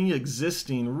edit any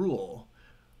existing rule,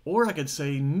 or I could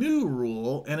say new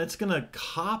rule, and it's going to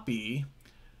copy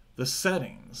the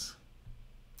settings.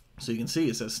 So you can see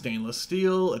it says stainless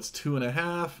steel, it's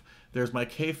 2.5. There's my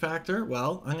K factor.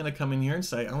 Well, I'm going to come in here and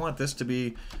say I want this to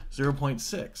be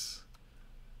 0.6.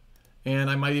 And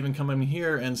I might even come in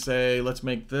here and say let's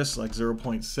make this like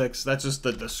 0.6. That's just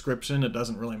the description, it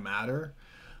doesn't really matter.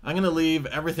 I'm going to leave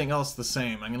everything else the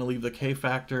same. I'm going to leave the K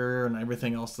factor and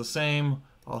everything else the same.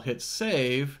 I'll hit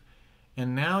save,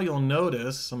 and now you'll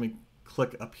notice, let me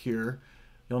click up here,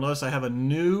 you'll notice I have a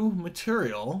new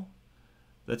material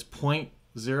that's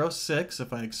 0.06.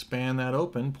 If I expand that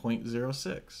open,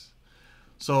 0.06.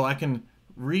 So I can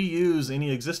reuse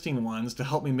any existing ones to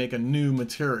help me make a new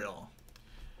material.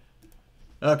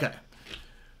 Okay.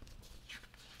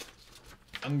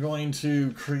 I'm going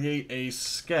to create a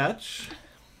sketch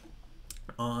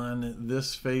on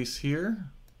this face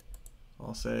here.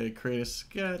 I'll say create a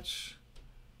sketch.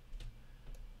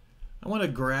 I want to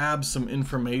grab some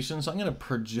information, so I'm going to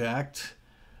project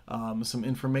some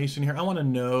information here. I want to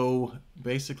know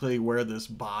basically where this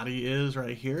body is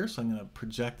right here, so I'm going to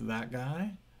project that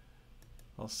guy.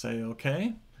 I'll say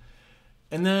OK.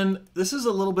 And then this is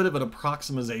a little bit of an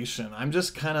approximation. I'm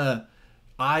just kind of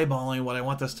eyeballing what I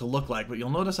want this to look like, but you'll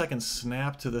notice I can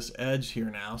snap to this edge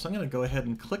here now. So I'm going to go ahead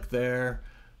and click there.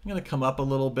 I'm going to come up a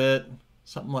little bit,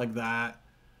 something like that.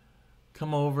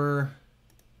 Come over.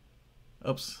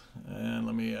 Oops, and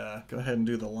let me go ahead and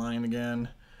do the line again.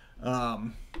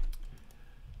 And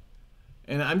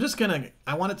I'm just gonna,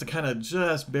 I want it to kind of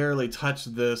just barely touch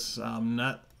this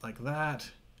nut like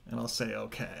that, and I'll say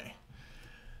okay.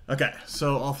 Okay,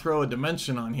 so I'll throw a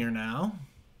dimension on here now.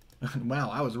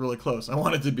 Wow, I was really close. I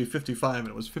wanted it to be 55 and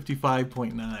it was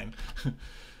 55.9.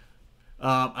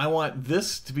 I want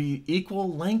this to be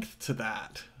equal length to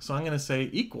that. So I'm gonna say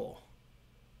equal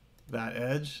that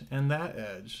edge and that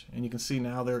edge, and you can see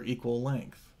now they're equal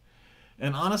length.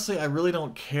 And honestly, I really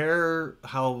don't care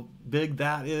how big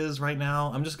that is right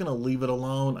now. I'm just gonna leave it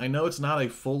alone. I know it's not a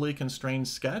fully constrained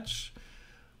sketch,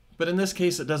 but in this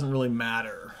case it doesn't really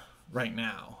matter right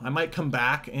now. I might come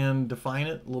back and define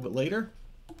it a little bit later,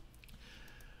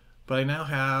 but I now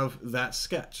have that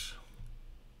sketch.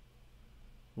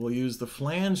 We'll use the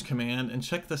flange command and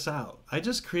check this out. I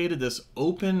just created this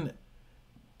open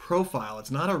profile.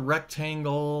 It's not a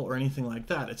rectangle or anything like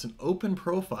that. It's an open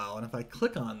profile, and if I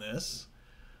click on this,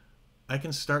 I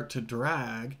can start to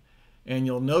drag, and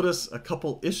you'll notice a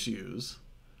couple issues.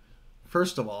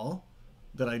 First of all,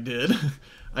 that I did,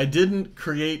 I didn't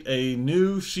create a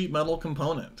new sheet metal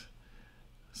component.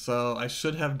 So I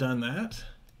should have done that,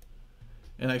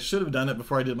 and I should have done it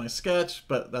before I did my sketch,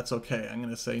 but that's okay. I'm going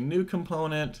to say new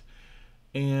component,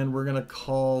 and we're going to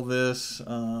call this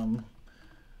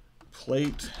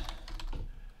plate,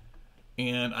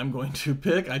 and I'm going to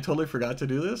pick, I totally forgot to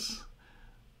do this,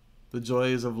 the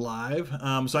joys of live. So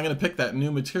I'm going to pick that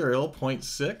new material,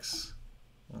 0.6,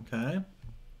 okay,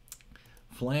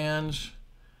 flange.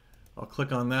 I'll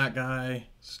click on that guy,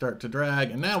 start to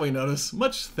drag, and now we notice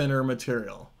much thinner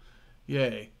material.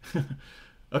 Yay.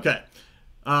 Okay.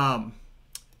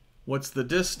 What's the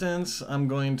distance? I'm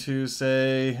going to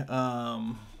say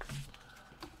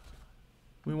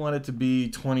we want it to be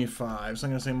 25, so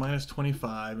I'm going to say minus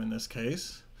 25 in this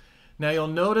case. Now you'll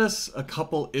notice a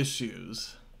couple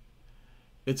issues.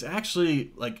 It's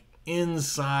actually like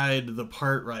inside the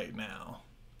part right now.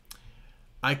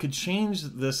 I could change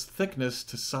this thickness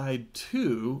to side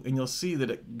 2, and you'll see that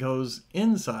it goes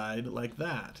inside like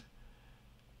that.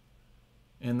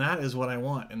 And that is what I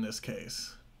want in this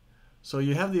case. So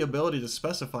you have the ability to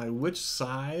specify which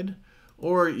side,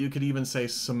 or you could even say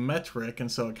symmetric,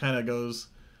 and so it kind of goes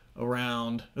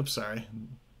around, oops, sorry,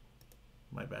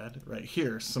 my bad, right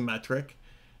here, symmetric.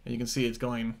 And you can see it's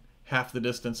going half the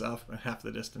distance up and half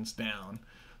the distance down.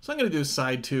 So I'm going to do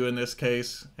side 2 in this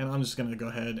case, and I'm just going to go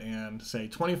ahead and say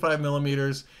 25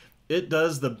 millimeters. It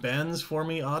does the bends for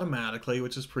me automatically,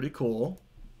 which is pretty cool.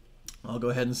 I'll go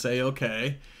ahead and say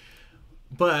okay,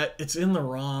 but it's in the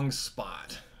wrong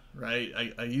spot, right?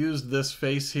 I used this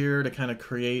face here to kind of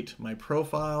create my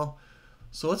profile.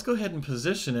 So let's go ahead and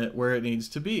position it where it needs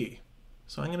to be.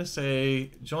 So I'm going to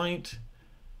say joint.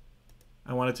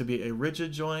 I want it to be a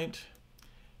rigid joint.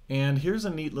 And here's a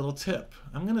neat little tip.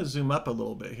 I'm going to zoom up a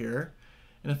little bit here.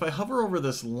 And if I hover over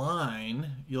this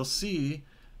line, you'll see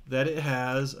that it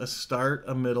has a start,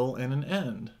 a middle, and an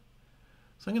end.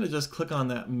 So I'm going to just click on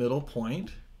that middle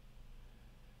point.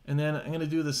 And then I'm going to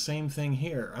do the same thing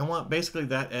here. I want basically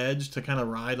that edge to kind of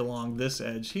ride along this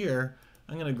edge here.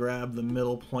 I'm going to grab the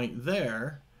middle point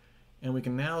there, and we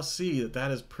can now see that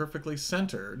that is perfectly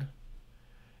centered,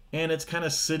 and it's kind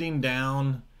of sitting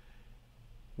down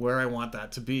where I want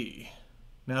that to be.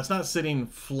 Now it's not sitting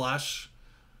flush,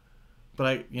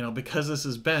 but because this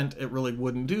is bent, it really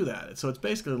wouldn't do that. So it's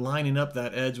basically lining up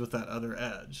that edge with that other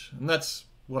edge, and that's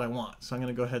what I want. So I'm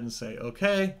going to go ahead and say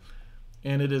okay,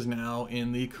 and it is now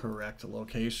in the correct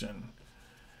location.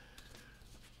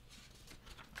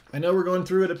 I know we're going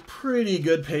through at a pretty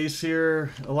good pace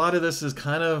here. A lot of this is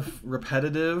kind of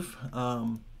repetitive,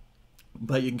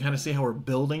 but you can kind of see how we're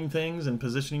building things and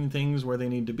positioning things where they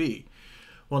need to be.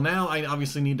 Well, now I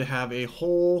obviously need to have a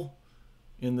hole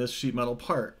in this sheet metal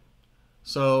part.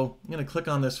 So I'm going to click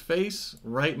on this face,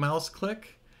 right mouse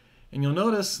click, and you'll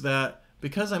notice that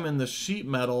because I'm in the sheet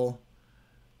metal,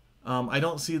 I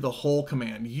don't see the hole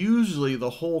command. Usually the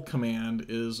hole command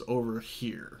is over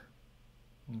here.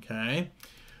 Okay.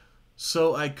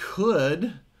 So I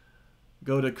could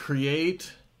go to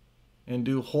create and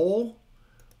do hole,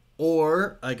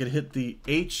 or I could hit the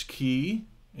H key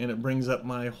and it brings up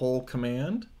my hole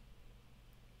command.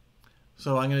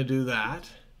 So I'm going to do that.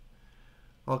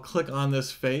 I'll click on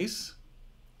this face.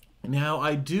 Now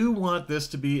I do want this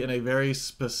to be in a very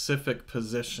specific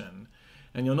position.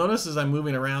 And you'll notice as I'm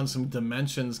moving around, some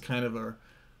dimensions kind of are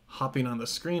hopping on the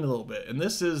screen a little bit. And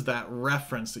this is that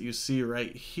reference that you see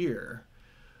right here.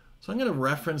 So I'm going to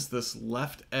reference this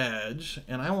left edge,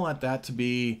 and I want that to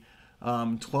be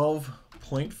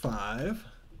 12.5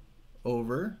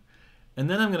 over. And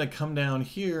then I'm going to come down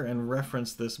here and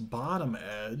reference this bottom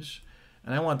edge,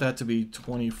 and I want that to be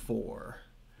 24.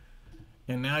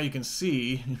 And now you can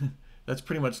see that's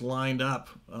pretty much lined up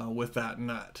with that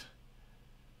nut.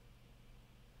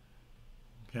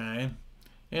 Okay,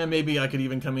 and maybe I could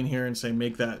even come in here and say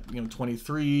make that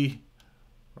 23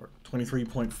 or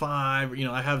 23.5.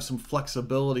 I have some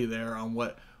flexibility there on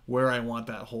where I want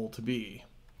that hole to be.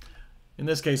 In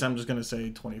this case, I'm just going to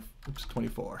say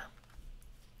 24.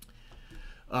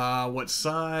 What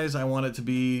size? I want it to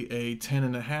be a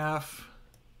 10.5.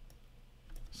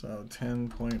 So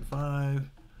 10.5.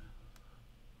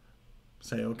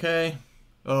 Say OK.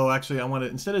 Oh, actually, I want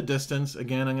it instead of distance.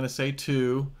 Again, I'm going to say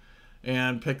 2.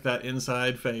 And pick that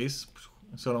inside face,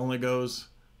 so it only goes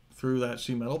through that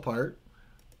sheet metal part.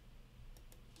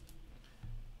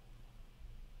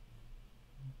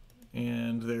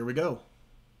 And there we go.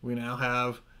 We now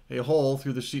have a hole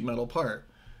through the sheet metal part.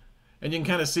 And you can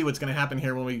kind of see what's going to happen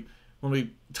here when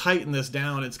we tighten this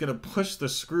down. It's going to push the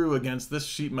screw against this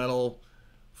sheet metal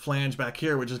flange back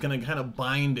here, which is going to kind of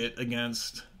bind it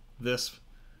against this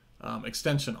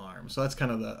extension arm. So that's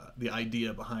kind of the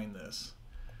idea behind this.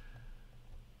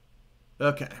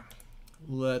 Okay,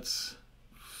 let's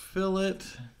fill it.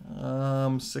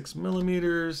 6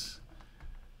 millimeters.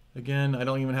 Again, I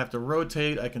don't even have to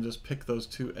rotate. I can just pick those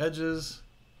two edges.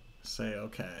 Say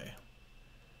OK.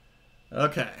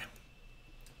 Okay.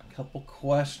 A couple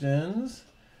questions.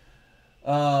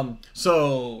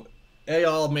 So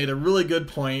Eyal made a really good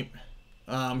point.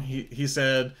 He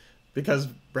said, because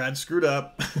Brad screwed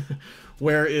up,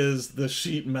 where is the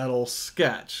sheet metal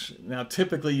sketch? Now,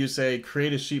 typically you say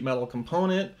create a sheet metal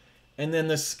component, and then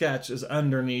the sketch is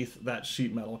underneath that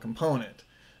sheet metal component.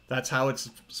 That's how it's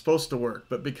supposed to work.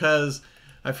 But because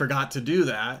I forgot to do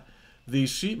that, the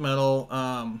sheet metal,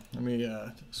 let me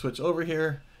switch over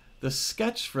here. The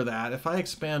sketch for that, if I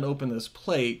expand open this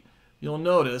plate, you'll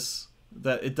notice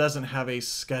that it doesn't have a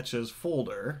sketches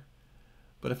folder.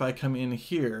 But if I come in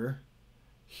here,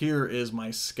 here is my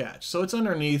sketch. So it's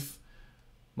underneath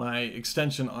my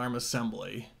extension arm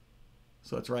assembly.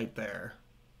 So it's right there.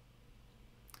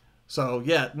 So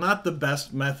yeah, not the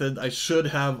best method. I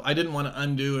didn't want to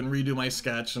undo and redo my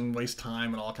sketch and waste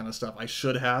time and all kind of stuff. I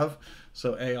should have.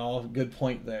 So Eyal, good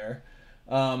point there.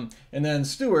 And then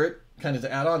Stuart, kind of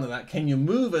to add on to that, can you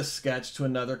move a sketch to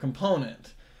another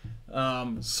component?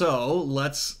 So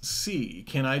let's see.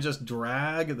 Can I just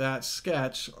drag that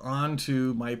sketch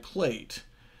onto my plate?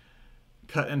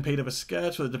 Cut and paste of a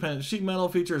sketch with a dependent sheet metal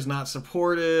feature is not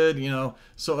supported,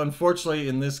 So unfortunately,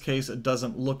 in this case, it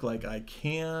doesn't look like I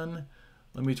can.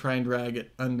 Let me try and drag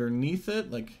it underneath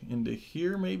it, like into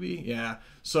here maybe. Yeah.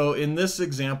 So in this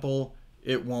example,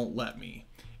 it won't let me.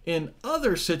 In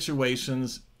other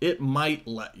situations, it might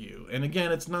let you. And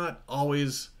again, it's not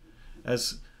always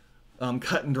as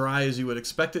cut and dry as you would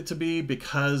expect it to be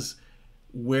because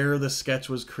where the sketch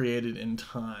was created in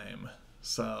time.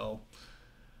 So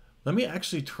let me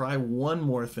actually try one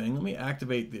more thing. Let me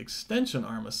activate the extension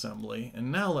arm assembly,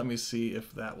 and now let me see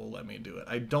if that will let me do it.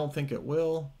 I don't think it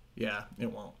will. Yeah,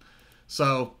 it won't.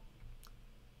 So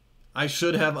I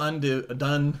should have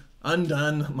undone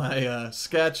my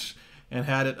sketch and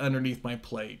had it underneath my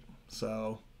plate.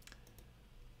 So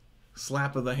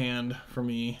slap of the hand for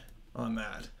me on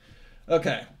that.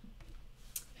 Okay.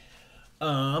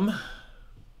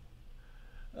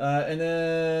 And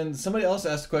then somebody else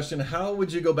asked the question, how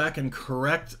would you go back and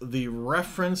correct the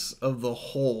reference of the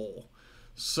hole?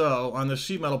 So on the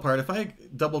sheet metal part, if I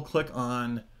double click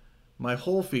on my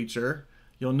hole feature,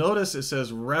 you'll notice it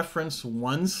says reference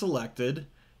 1 selected,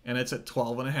 and it's at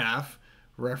 12.5.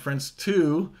 Reference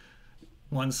 2,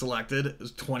 1 selected,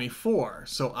 is 24.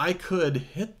 So I could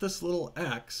hit this little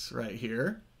X right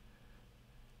here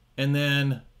and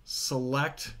then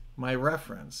select my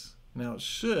reference. Now it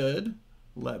should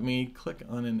let me click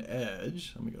on an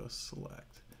edge. Let me go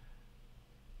select.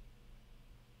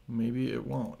 Maybe it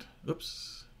won't.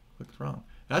 Oops, clicked wrong.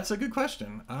 That's a good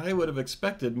question. I would have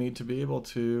expected me to be able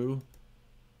to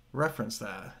reference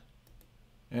that,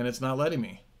 and it's not letting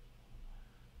me.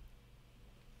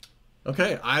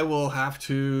 Okay, I will have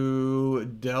to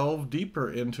delve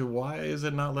deeper into why is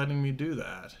it not letting me do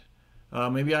that.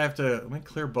 Maybe I have to, let me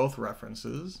clear both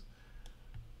references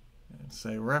and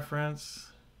say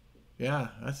reference. Yeah,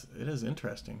 it is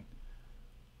interesting.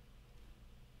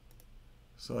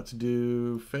 So let's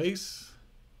do face.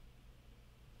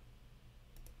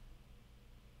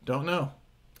 Don't know.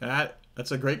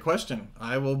 That's a great question.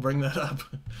 I will bring that up.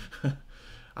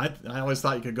 I always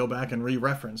thought you could go back and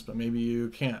re-reference, but maybe you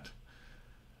can't.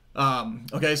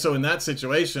 Okay, so in that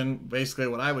situation, basically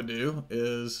what I would do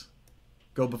is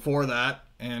go before that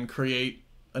and create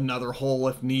another hole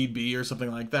if need be or something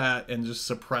like that and just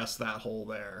suppress that hole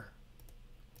there.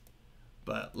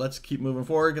 But let's keep moving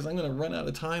forward because I'm going to run out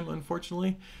of time,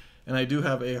 unfortunately. And I do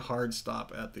have a hard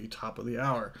stop at the top of the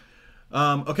hour.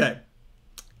 Okay,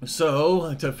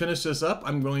 so to finish this up,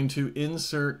 I'm going to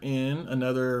insert in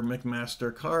another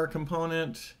McMaster car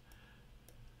component,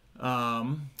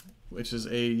 which is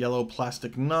a yellow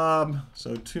plastic knob.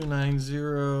 So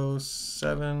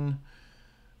 2907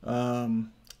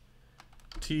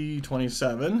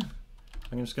 T27.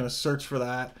 I'm just going to search for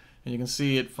that, and you can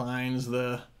see it finds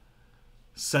the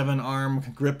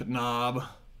 7-arm grip knob.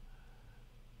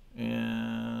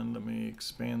 And let me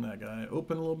expand that guy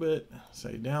open a little bit,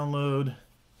 say download.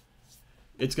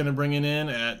 It's going to bring it in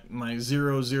at my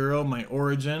 00, my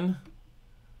origin.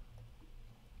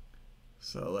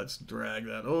 So let's drag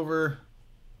that over.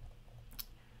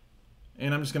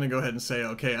 And I'm just going to go ahead and say,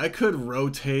 okay, I could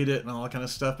rotate it and all that kind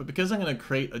of stuff, but because I'm going to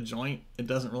create a joint, it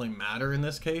doesn't really matter in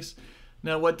this case.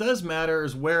 Now what does matter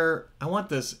is where I want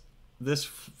this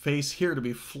face here to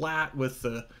be flat with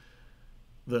the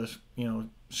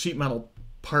sheet metal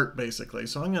part basically.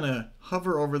 So I'm going to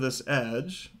hover over this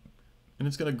edge and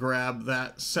it's going to grab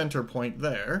that center point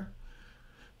there.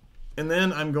 And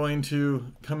then I'm going to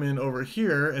come in over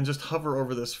here and just hover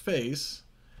over this face.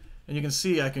 And you can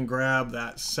see I can grab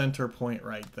that center point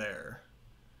right there.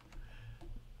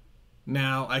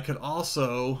 Now I could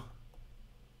also,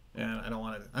 and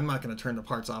I'm not going to turn the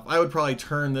parts off. I would probably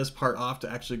turn this part off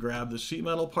to actually grab the sheet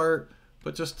metal part,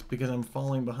 but just because I'm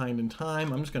falling behind in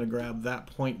time, I'm just going to grab that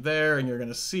point there, and you're going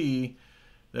to see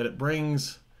that it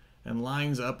brings and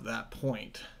lines up that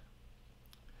point.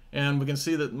 And we can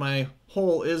see that my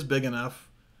hole is big enough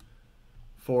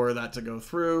for that to go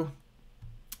through.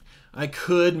 I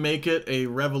could make it a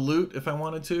revolute if I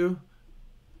wanted to.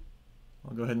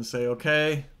 I'll go ahead and say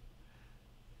okay.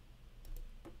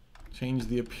 Change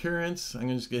the appearance. I'm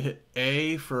just going to hit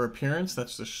A for appearance.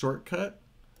 That's the shortcut.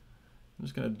 I'm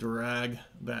just going to drag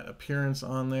that appearance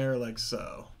on there like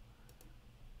so.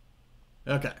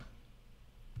 Okay.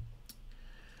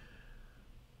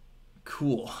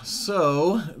 Cool.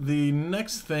 So the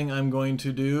next thing I'm going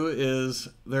to do is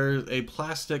there's a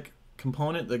plastic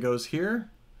component that goes here.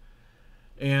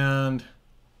 And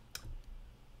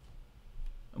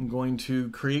I'm going to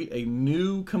create a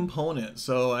new component.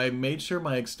 So I made sure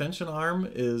my extension arm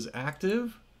is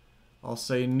active. I'll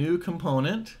say new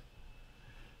component.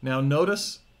 Now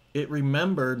notice it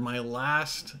remembered my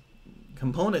last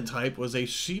component type was a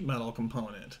sheet metal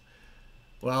component.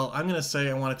 Well, I'm going to say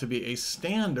I want it to be a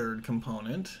standard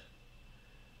component.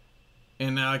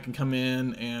 And now I can come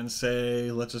in and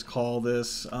say, let's just call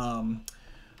this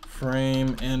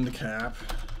frame end cap.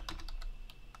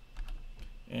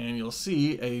 And you'll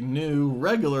see a new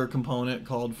regular component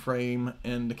called frame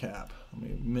end cap. Let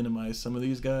me minimize some of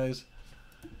these guys.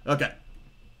 Okay.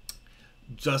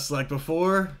 Just like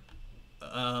before,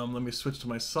 let me switch to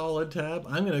my solid tab.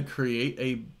 I'm going to create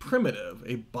a primitive,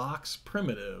 a box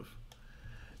primitive.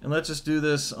 And let's just do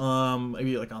this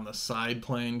maybe like on the side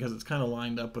plane because it's kind of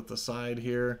lined up with the side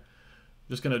here. I'm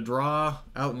just going to draw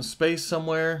out in space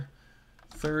somewhere,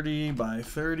 30 by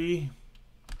 30.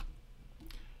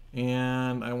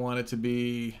 And I want it to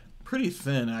be pretty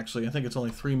thin actually. I think it's only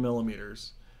 3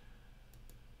 millimeters.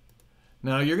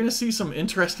 Now you're going to see some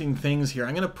interesting things here.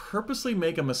 I'm going to purposely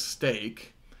make a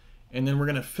mistake and then we're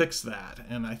going to fix that.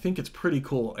 And I think it's pretty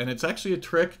cool. And it's actually a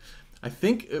trick. I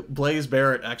think Blaze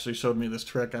Barrett actually showed me this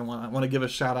trick. I want to give a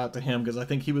shout out to him because I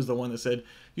think he was the one that said,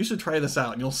 you should try this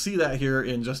out. And you'll see that here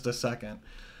in just a second.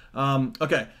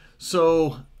 Okay,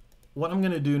 so what I'm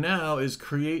going to do now is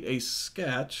create a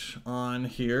sketch on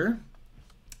here.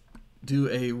 Do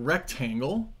a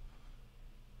rectangle.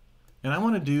 And I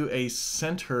want to do a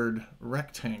centered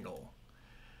rectangle.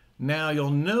 Now you'll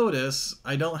notice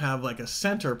I don't have like a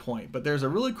center point, but there's a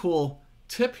really cool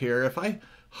tip here. If I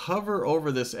hover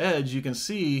over this edge, you can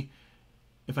see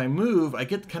if I move, I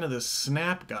get kind of this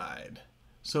snap guide.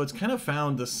 So it's kind of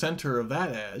found the center of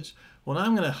that edge. Well, now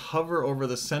I'm going to hover over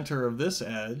the center of this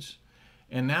edge,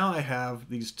 and now I have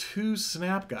these two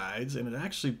snap guides, and it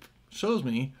actually shows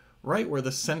me right where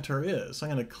the center is. So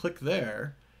I'm going to click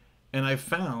there, and I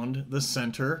found the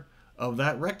center of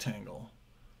that rectangle,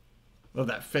 of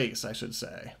that face, I should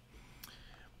say.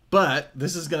 But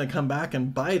this is going to come back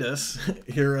and bite us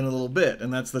here in a little bit,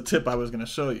 and that's the tip I was going to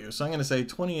show you. So I'm going to say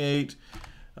 28,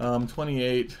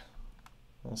 28.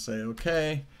 I'll say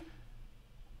OK.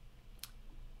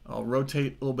 I'll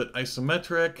rotate a little bit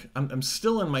isometric. I'm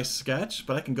still in my sketch,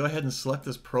 but I can go ahead and select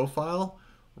this profile,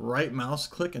 right mouse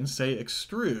click, and say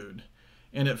extrude.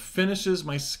 And it finishes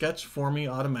my sketch for me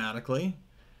automatically.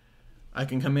 I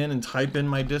can come in and type in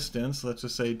my distance. Let's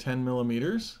just say 10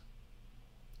 millimeters.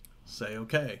 Say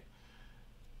OK.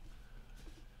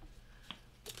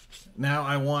 Now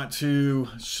I want to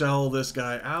shell this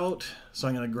guy out. So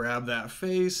I'm going to grab that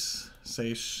face,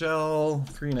 say shell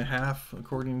 3.5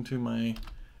 according to my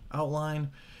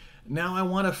outline. Now I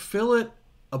want to fillet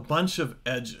a bunch of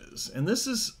edges, and this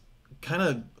is kind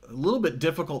of a little bit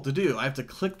difficult to do. I have to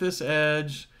click this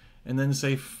edge and then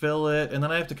say fillet, and then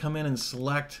I have to come in and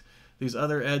select these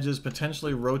other edges,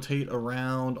 potentially rotate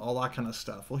around, all that kind of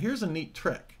stuff. Well, here's a neat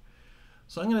trick.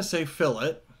 So I'm going to say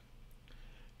fillet,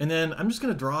 and then I'm just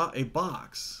going to draw a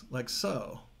box like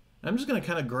so. And I'm just going to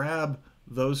kind of grab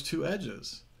those two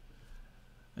edges,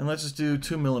 and let's just do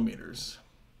 2 millimeters.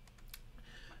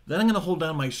 Then I'm going to hold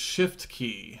down my Shift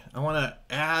key. I want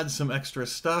to add some extra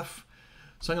stuff.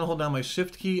 So I'm going to hold down my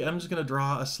Shift key. I'm just going to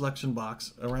draw a selection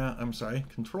box around, I'm sorry,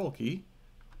 Control key.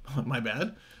 My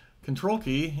bad. Control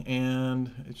key,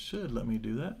 and it should let me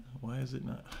do that. Why is it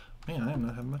not? Man, I am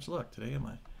not having much luck today, am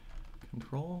I?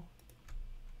 Control.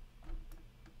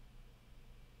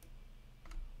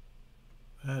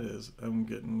 That is, I'm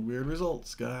getting weird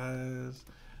results, guys.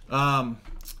 Let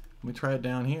me try it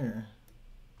down here.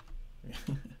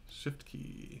 Shift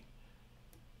key.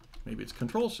 Maybe it's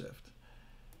Control Shift.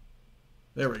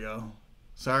 There we go.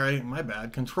 Sorry, my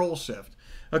bad. Control Shift.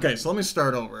 Okay, so let me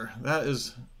start over.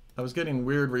 I was getting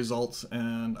weird results,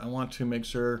 and I want to make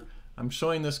sure I'm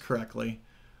showing this correctly.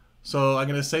 So I'm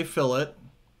going to say fillet,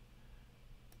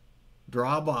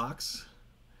 draw a box,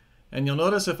 and you'll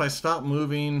notice if I stop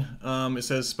moving, it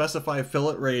says specify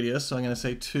fillet radius, so I'm going to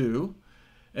say 2.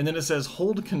 And then it says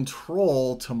hold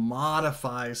Control to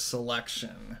modify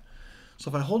selection. So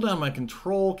if I hold down my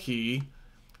Control key,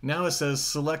 now it says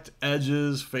select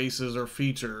edges, faces, or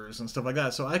features and stuff like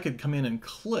that. So I could come in and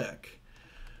click.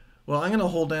 Well, I'm going to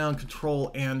hold down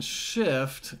Control and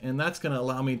Shift, and that's going to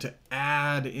allow me to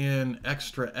add in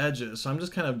extra edges. So I'm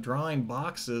just kind of drawing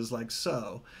boxes like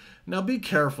so. Now be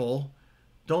careful.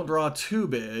 Don't draw too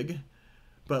big.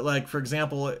 But like, for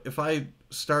example, if I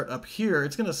start up here,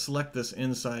 it's going to select this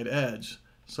inside edge.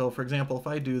 So for example, if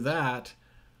I do that,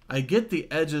 I get the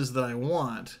edges that I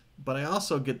want, but I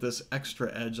also get this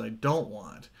extra edge I don't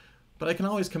want. But I can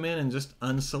always come in and just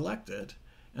unselect it.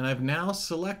 And I've now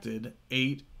selected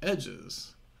 8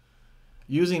 edges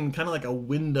using kind of like a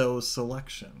window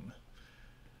selection.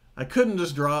 I couldn't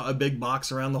just draw a big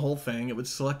box around the whole thing. It would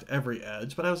select every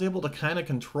edge, but I was able to kind of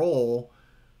control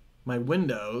my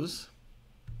windows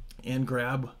and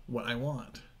grab what I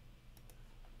want.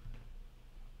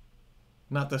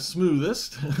 Not the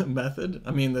smoothest method,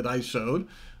 that I showed,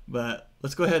 but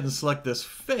let's go ahead and select this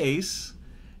face,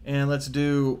 and let's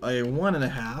do a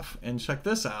 1.5, and check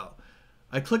this out.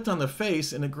 I clicked on the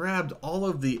face and it grabbed all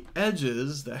of the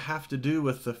edges that have to do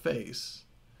with the face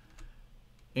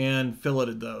and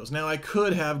filleted those. Now I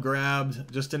could have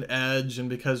grabbed just an edge, and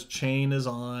because chain is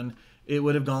on, it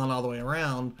would have gone all the way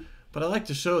around. But I like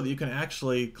to show that you can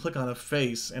actually click on a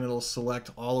face and it'll select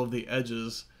all of the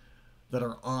edges that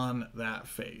are on that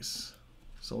face.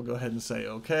 So we'll go ahead and say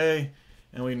OK,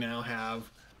 and we now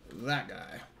have that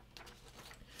guy.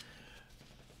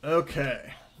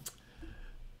 Okay.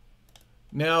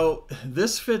 Now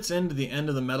this fits into the end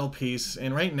of the metal piece,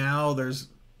 and right now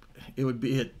it would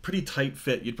be a pretty tight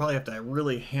fit. You'd probably have to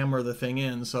really hammer the thing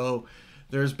in. So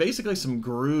there's basically some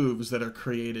grooves that are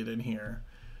created in here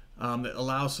that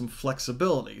allow some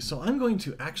flexibility. So I'm going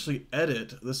to actually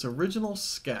edit this original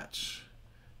sketch.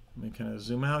 Let me kind of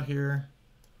zoom out here.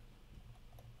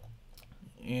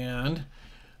 And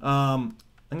I'm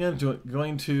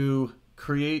going to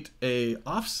create a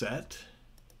offset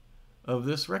of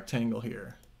this rectangle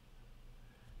here.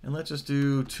 And let's just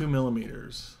do 2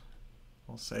 millimeters.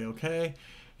 I'll say OK.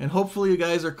 And hopefully you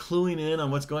guys are cluing in on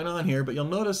what's going on here, but you'll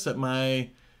notice that my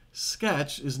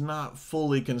sketch is not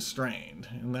fully constrained.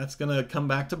 And that's going to come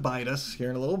back to bite us here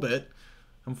in a little bit.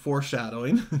 I'm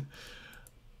foreshadowing.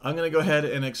 I'm going to go ahead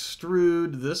and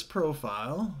extrude this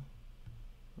profile.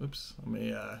 Oops,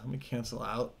 let me cancel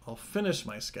out. I'll finish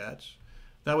my sketch.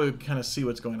 That way we can kind of see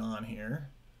what's going on here.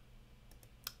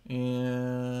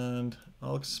 And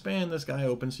I'll expand this guy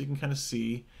open so you can kind of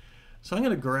see. So I'm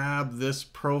going to grab this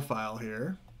profile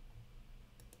here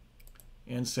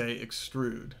and say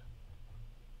extrude.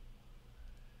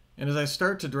 And as I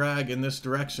start to drag in this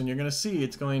direction, you're going to see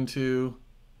it's going to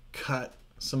cut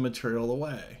some material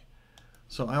away.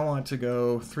 So I want to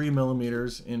go 3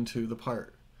 millimeters into the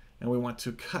part, and we want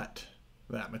to cut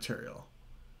that material.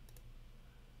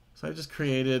 So I just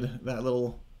created that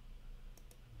little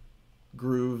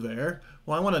groove there.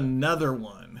 Well, I want another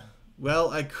one. Well,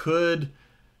 I could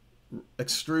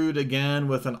extrude again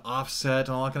with an offset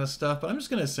and all that kind of stuff, but I'm just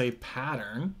going to say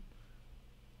pattern.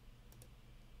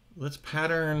 Let's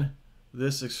pattern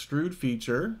this extrude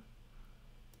feature.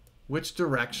 Which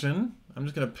direction? I'm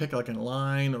just going to pick like a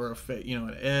line or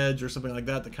an edge or something like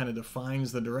that that kind of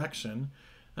defines the direction.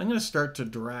 I'm going to start to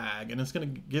drag, and it's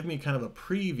going to give me kind of a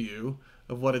preview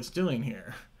of what it's doing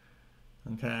here.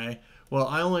 Okay, well,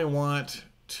 I only want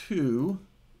 2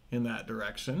 in that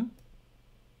direction.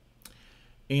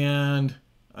 And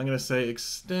I'm going to say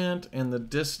extent, and the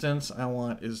distance I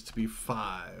want is to be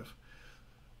 5.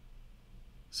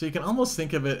 So you can almost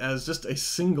think of it as just a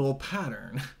single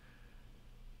pattern.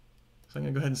 So I'm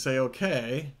going to go ahead and say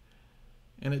OK.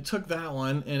 And it took that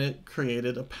one and it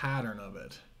created a pattern of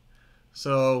it.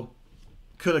 So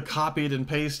could have copied and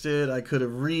pasted, I could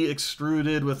have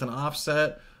re-extruded with an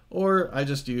offset, or I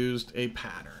just used a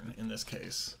pattern in this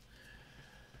case.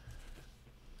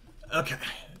 Okay,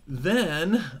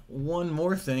 then one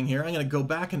more thing here. I'm going to go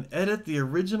back and edit the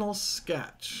original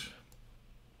sketch.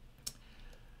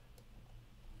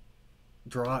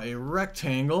 Draw a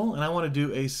rectangle, and I want to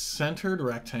do a centered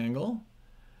rectangle.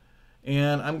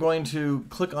 And I'm going to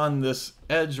click on this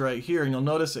edge right here, and you'll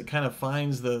notice it kind of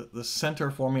finds the center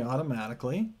for me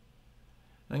automatically. And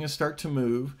I'm going to start to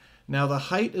move. Now the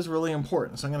height is really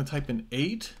important, so I'm going to type in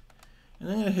 8, and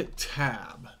then I'm going to hit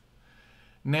Tab.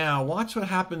 Now watch what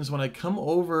happens when I come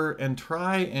over and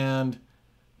try and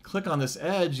click on this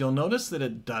edge. You'll notice that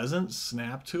it doesn't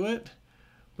snap to it.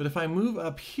 But if I move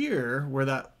up here where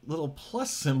that little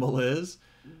plus symbol is,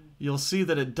 you'll see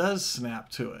that it does snap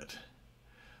to it.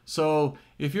 So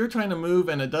if you're trying to move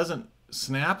and it doesn't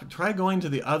snap, try going to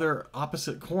the other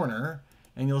opposite corner,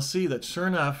 and you'll see that sure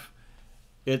enough,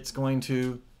 it's going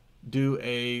to do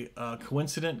a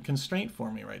coincident constraint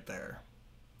for me right there.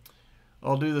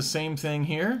 I'll do the same thing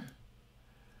here.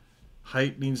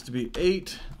 Height needs to be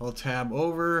 8. I'll tab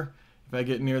over. If I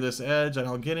get near this edge, I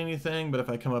don't get anything, but if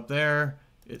I come up there,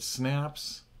 it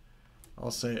snaps.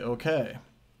 I'll say OK.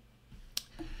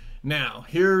 Now,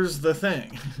 here's the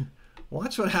thing.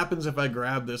 Watch what happens if I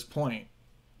grab this point.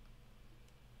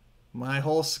 My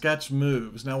whole sketch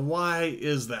moves. Now, why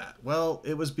is that? Well,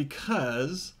 it was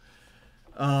because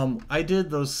I did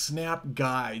those snap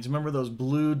guides. Remember those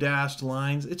blue dashed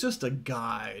lines? It's just a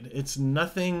guide. It's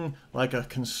nothing like a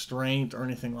constraint or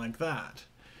anything like that.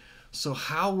 So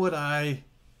how would I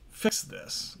fix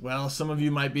this? Well, some of you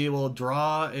might be able to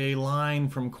draw a line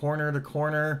from corner to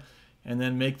corner and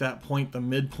then make that point the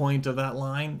midpoint of that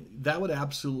line. That would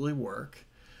absolutely work.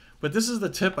 But this is the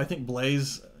tip I think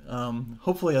Blaze,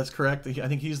 hopefully that's correct, I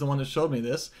think he's the one that showed me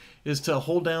this, is to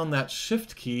hold down that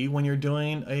shift key when you're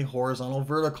doing a horizontal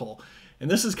vertical.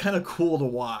 And this is kind of cool to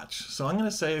watch. So I'm going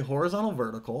to say horizontal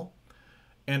vertical,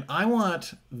 and I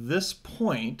want this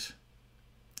point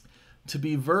to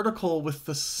be vertical with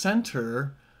the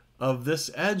center of this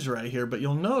edge right here, but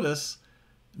you'll notice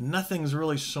nothing's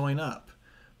really showing up.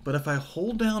 But if I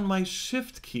hold down my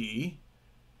shift key,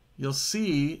 you'll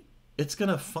see it's going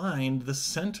to find the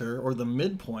center or the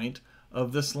midpoint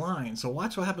of this line. So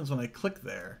watch what happens when I click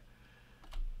there.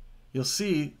 You'll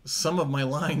see some of my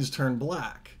lines turn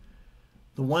black.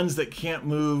 The ones that can't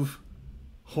move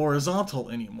horizontal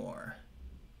anymore.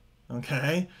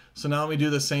 Okay, so now let me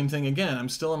do the same thing again. I'm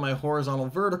still in my horizontal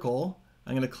vertical.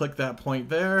 I'm going to click that point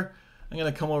there. I'm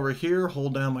going to come over here,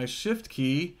 hold down my shift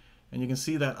key, and you can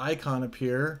see that icon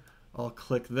appear. I'll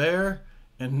click there,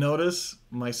 and notice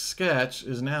my sketch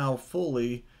is now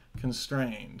fully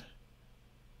constrained.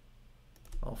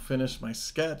 I'll finish my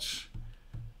sketch.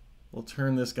 We'll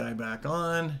turn this guy back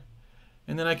on,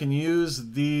 and then I can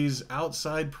use these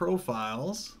outside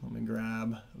profiles. Let me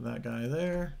grab that guy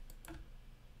there.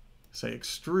 Say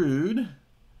extrude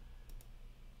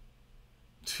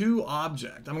to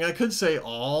object. I mean, I could say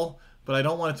all, but I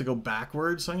don't want it to go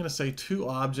backwards, so I'm going to say to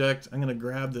object. I'm going to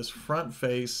grab this front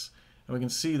face, and we can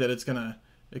see that it's going to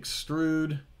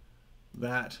extrude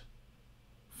that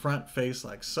front face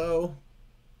like so.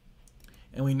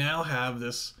 And we now have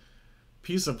this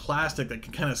piece of plastic that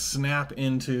can kind of snap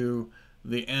into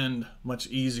the end much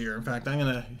easier. In fact, I'm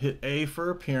going to hit A for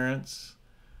appearance.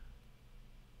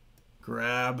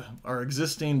 grab our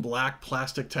existing black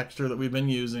plastic texture that we've been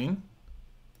using.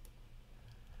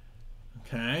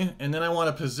 Okay, and then I want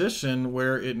to position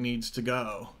where it needs to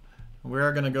go.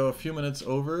 We're going to go a few minutes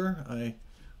over. I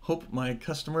hope my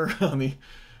customer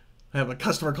I have a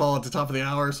customer call at the top of the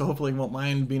hour, so hopefully he won't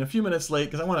mind being a few minutes late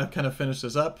because I want to kind of finish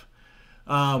this up.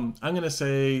 I'm going to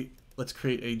say, let's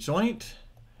create a joint,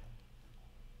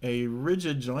 a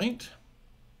rigid joint,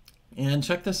 and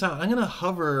check this out. I'm going to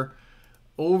hover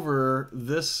over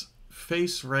this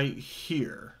face right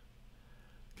here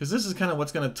because this is kind of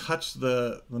what's going to touch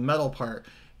the metal part.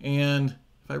 And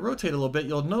if I rotate a little bit,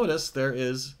 you'll notice there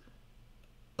is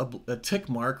a tick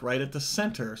mark right at the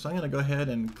center. So I'm going to go ahead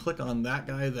and click on that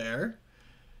guy there,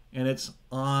 and it's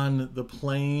on the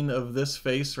plane of this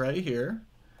face right here.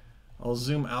 I'll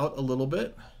zoom out a little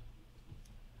bit.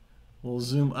 We'll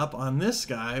zoom up on this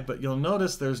guy, but you'll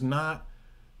notice there's not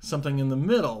something in the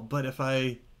middle. But if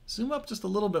I zoom up just a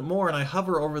little bit more and I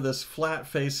hover over this flat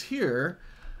face here,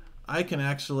 I can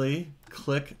actually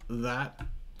click that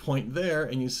point there,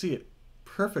 and you see it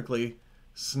perfectly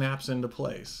snaps into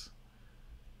place.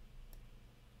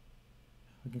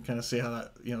 We can kind of see how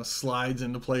that, you know, slides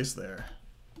into place there.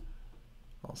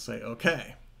 I'll say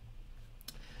okay.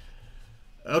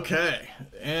 Okay,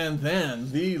 and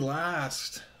then the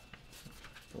last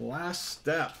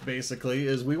step basically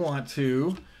is we want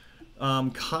to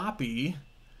copy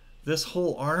this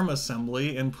whole arm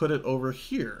assembly and put it over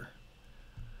here.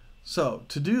 So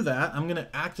to do that, I'm going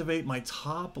to activate my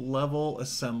top level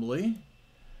assembly.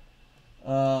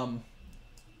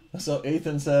 So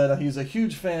Ethan said he's a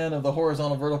huge fan of the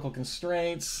horizontal vertical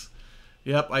constraints.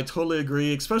 Yep, I totally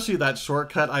agree, especially that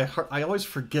shortcut. I always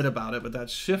forget about it, but that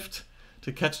shift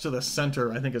to catch to the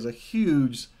center I think is a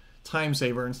huge time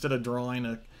saver instead of drawing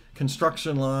a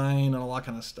construction line and all that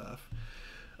kind of stuff.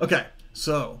 Okay,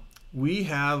 so we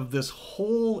have this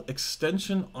whole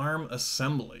extension arm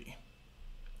assembly.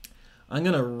 I'm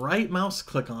going to right mouse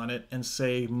click on it and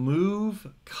say move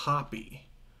copy.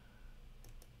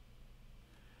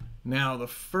 Now the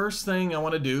first thing I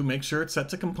want to do, make sure it's set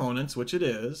to components, which it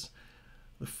is.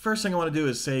 The first thing I want to do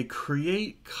is say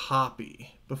create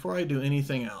copy before I do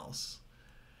anything else.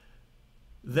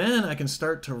 Then I can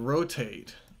start to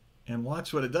rotate and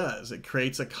watch what it does. It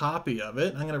creates a copy of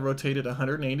it. I'm going to rotate it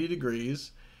 180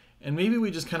 degrees, and maybe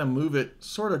we just kind of move it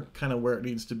sort of kind of where it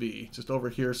needs to be, just over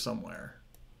here somewhere.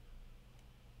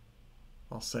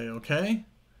 I'll say okay,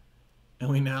 and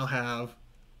we now have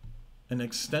an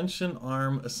extension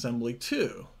arm assembly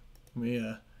 2.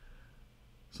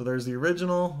 So there's the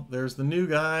original, there's the new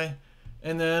guy,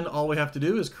 and then all we have to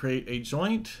do is create a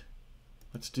joint.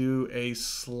 Let's do a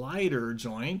slider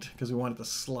joint because we want it to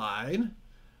slide.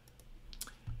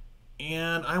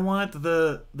 And I want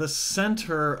the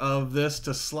center of this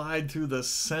to slide through the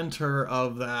center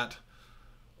of that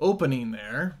opening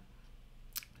there.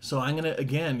 So I'm going to,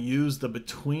 again, use the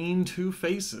between two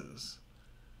faces.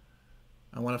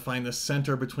 I want to find the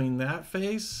center between that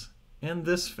face and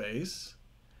this face.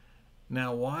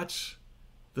 Now watch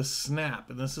the snap.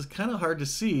 And this is kind of hard to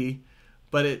see,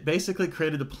 but it basically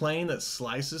created a plane that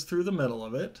slices through the middle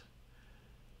of it.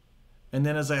 And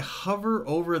then as I hover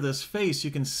over this face,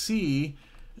 you can see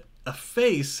a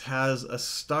face has a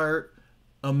start,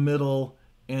 a middle,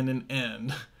 and an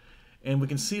end. And we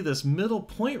can see this middle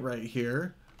point right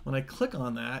here. When I click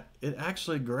on that, it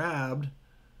actually grabbed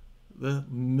the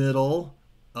middle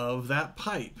of that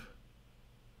pipe.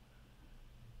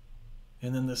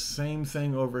 And then the same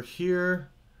thing over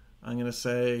here. I'm going to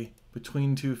say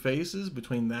between two faces,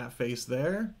 between that face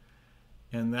there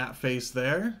and that face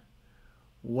there.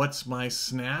 What's my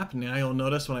snap? Now you'll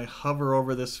notice when I hover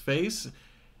over this face,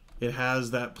 it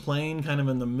has that plane kind of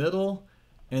in the middle,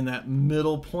 and that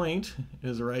middle point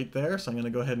is right there. So I'm going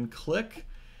to go ahead and click.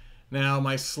 Now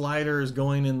my slider is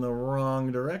going in the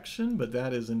wrong direction, but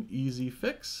that is an easy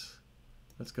fix.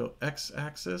 Let's go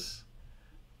x-axis.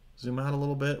 Zoom out a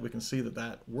little bit. We can see that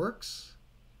that works.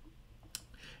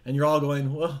 And you're all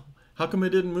going, well, how come it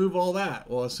didn't move all that?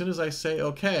 Well, as soon as I say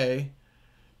okay,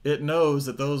 it knows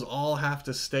that those all have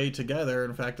to stay together.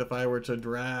 In fact, if I were to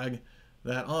drag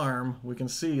that arm, we can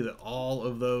see that all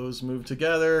of those move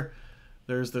together.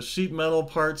 There's the sheet metal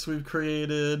parts we've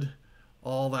created,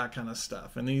 all that kind of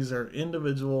stuff. And these are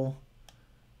individual.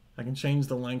 I can change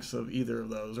the lengths of either of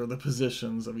those or the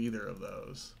positions of either of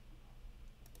those.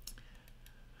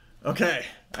 Okay,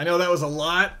 I know that was a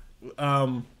lot.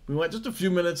 We went just a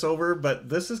few minutes over, but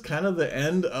this is kind of the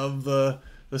end of the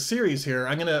series here.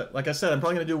 I'm gonna, like I said, I'm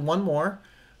probably gonna do one more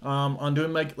on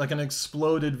doing like an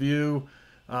exploded view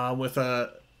with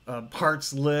a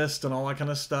parts list and all that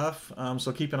kind of stuff.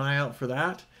 So keep an eye out for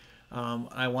that.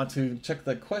 I want to check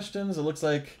the questions. It looks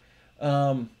like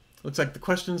the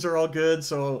questions are all good.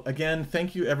 So again,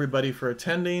 thank you everybody for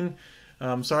attending.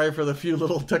 Sorry for the few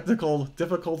little technical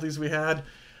difficulties we had,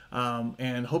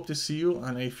 and hope to see you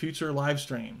on a future live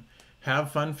stream.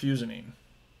 Have fun fusioning.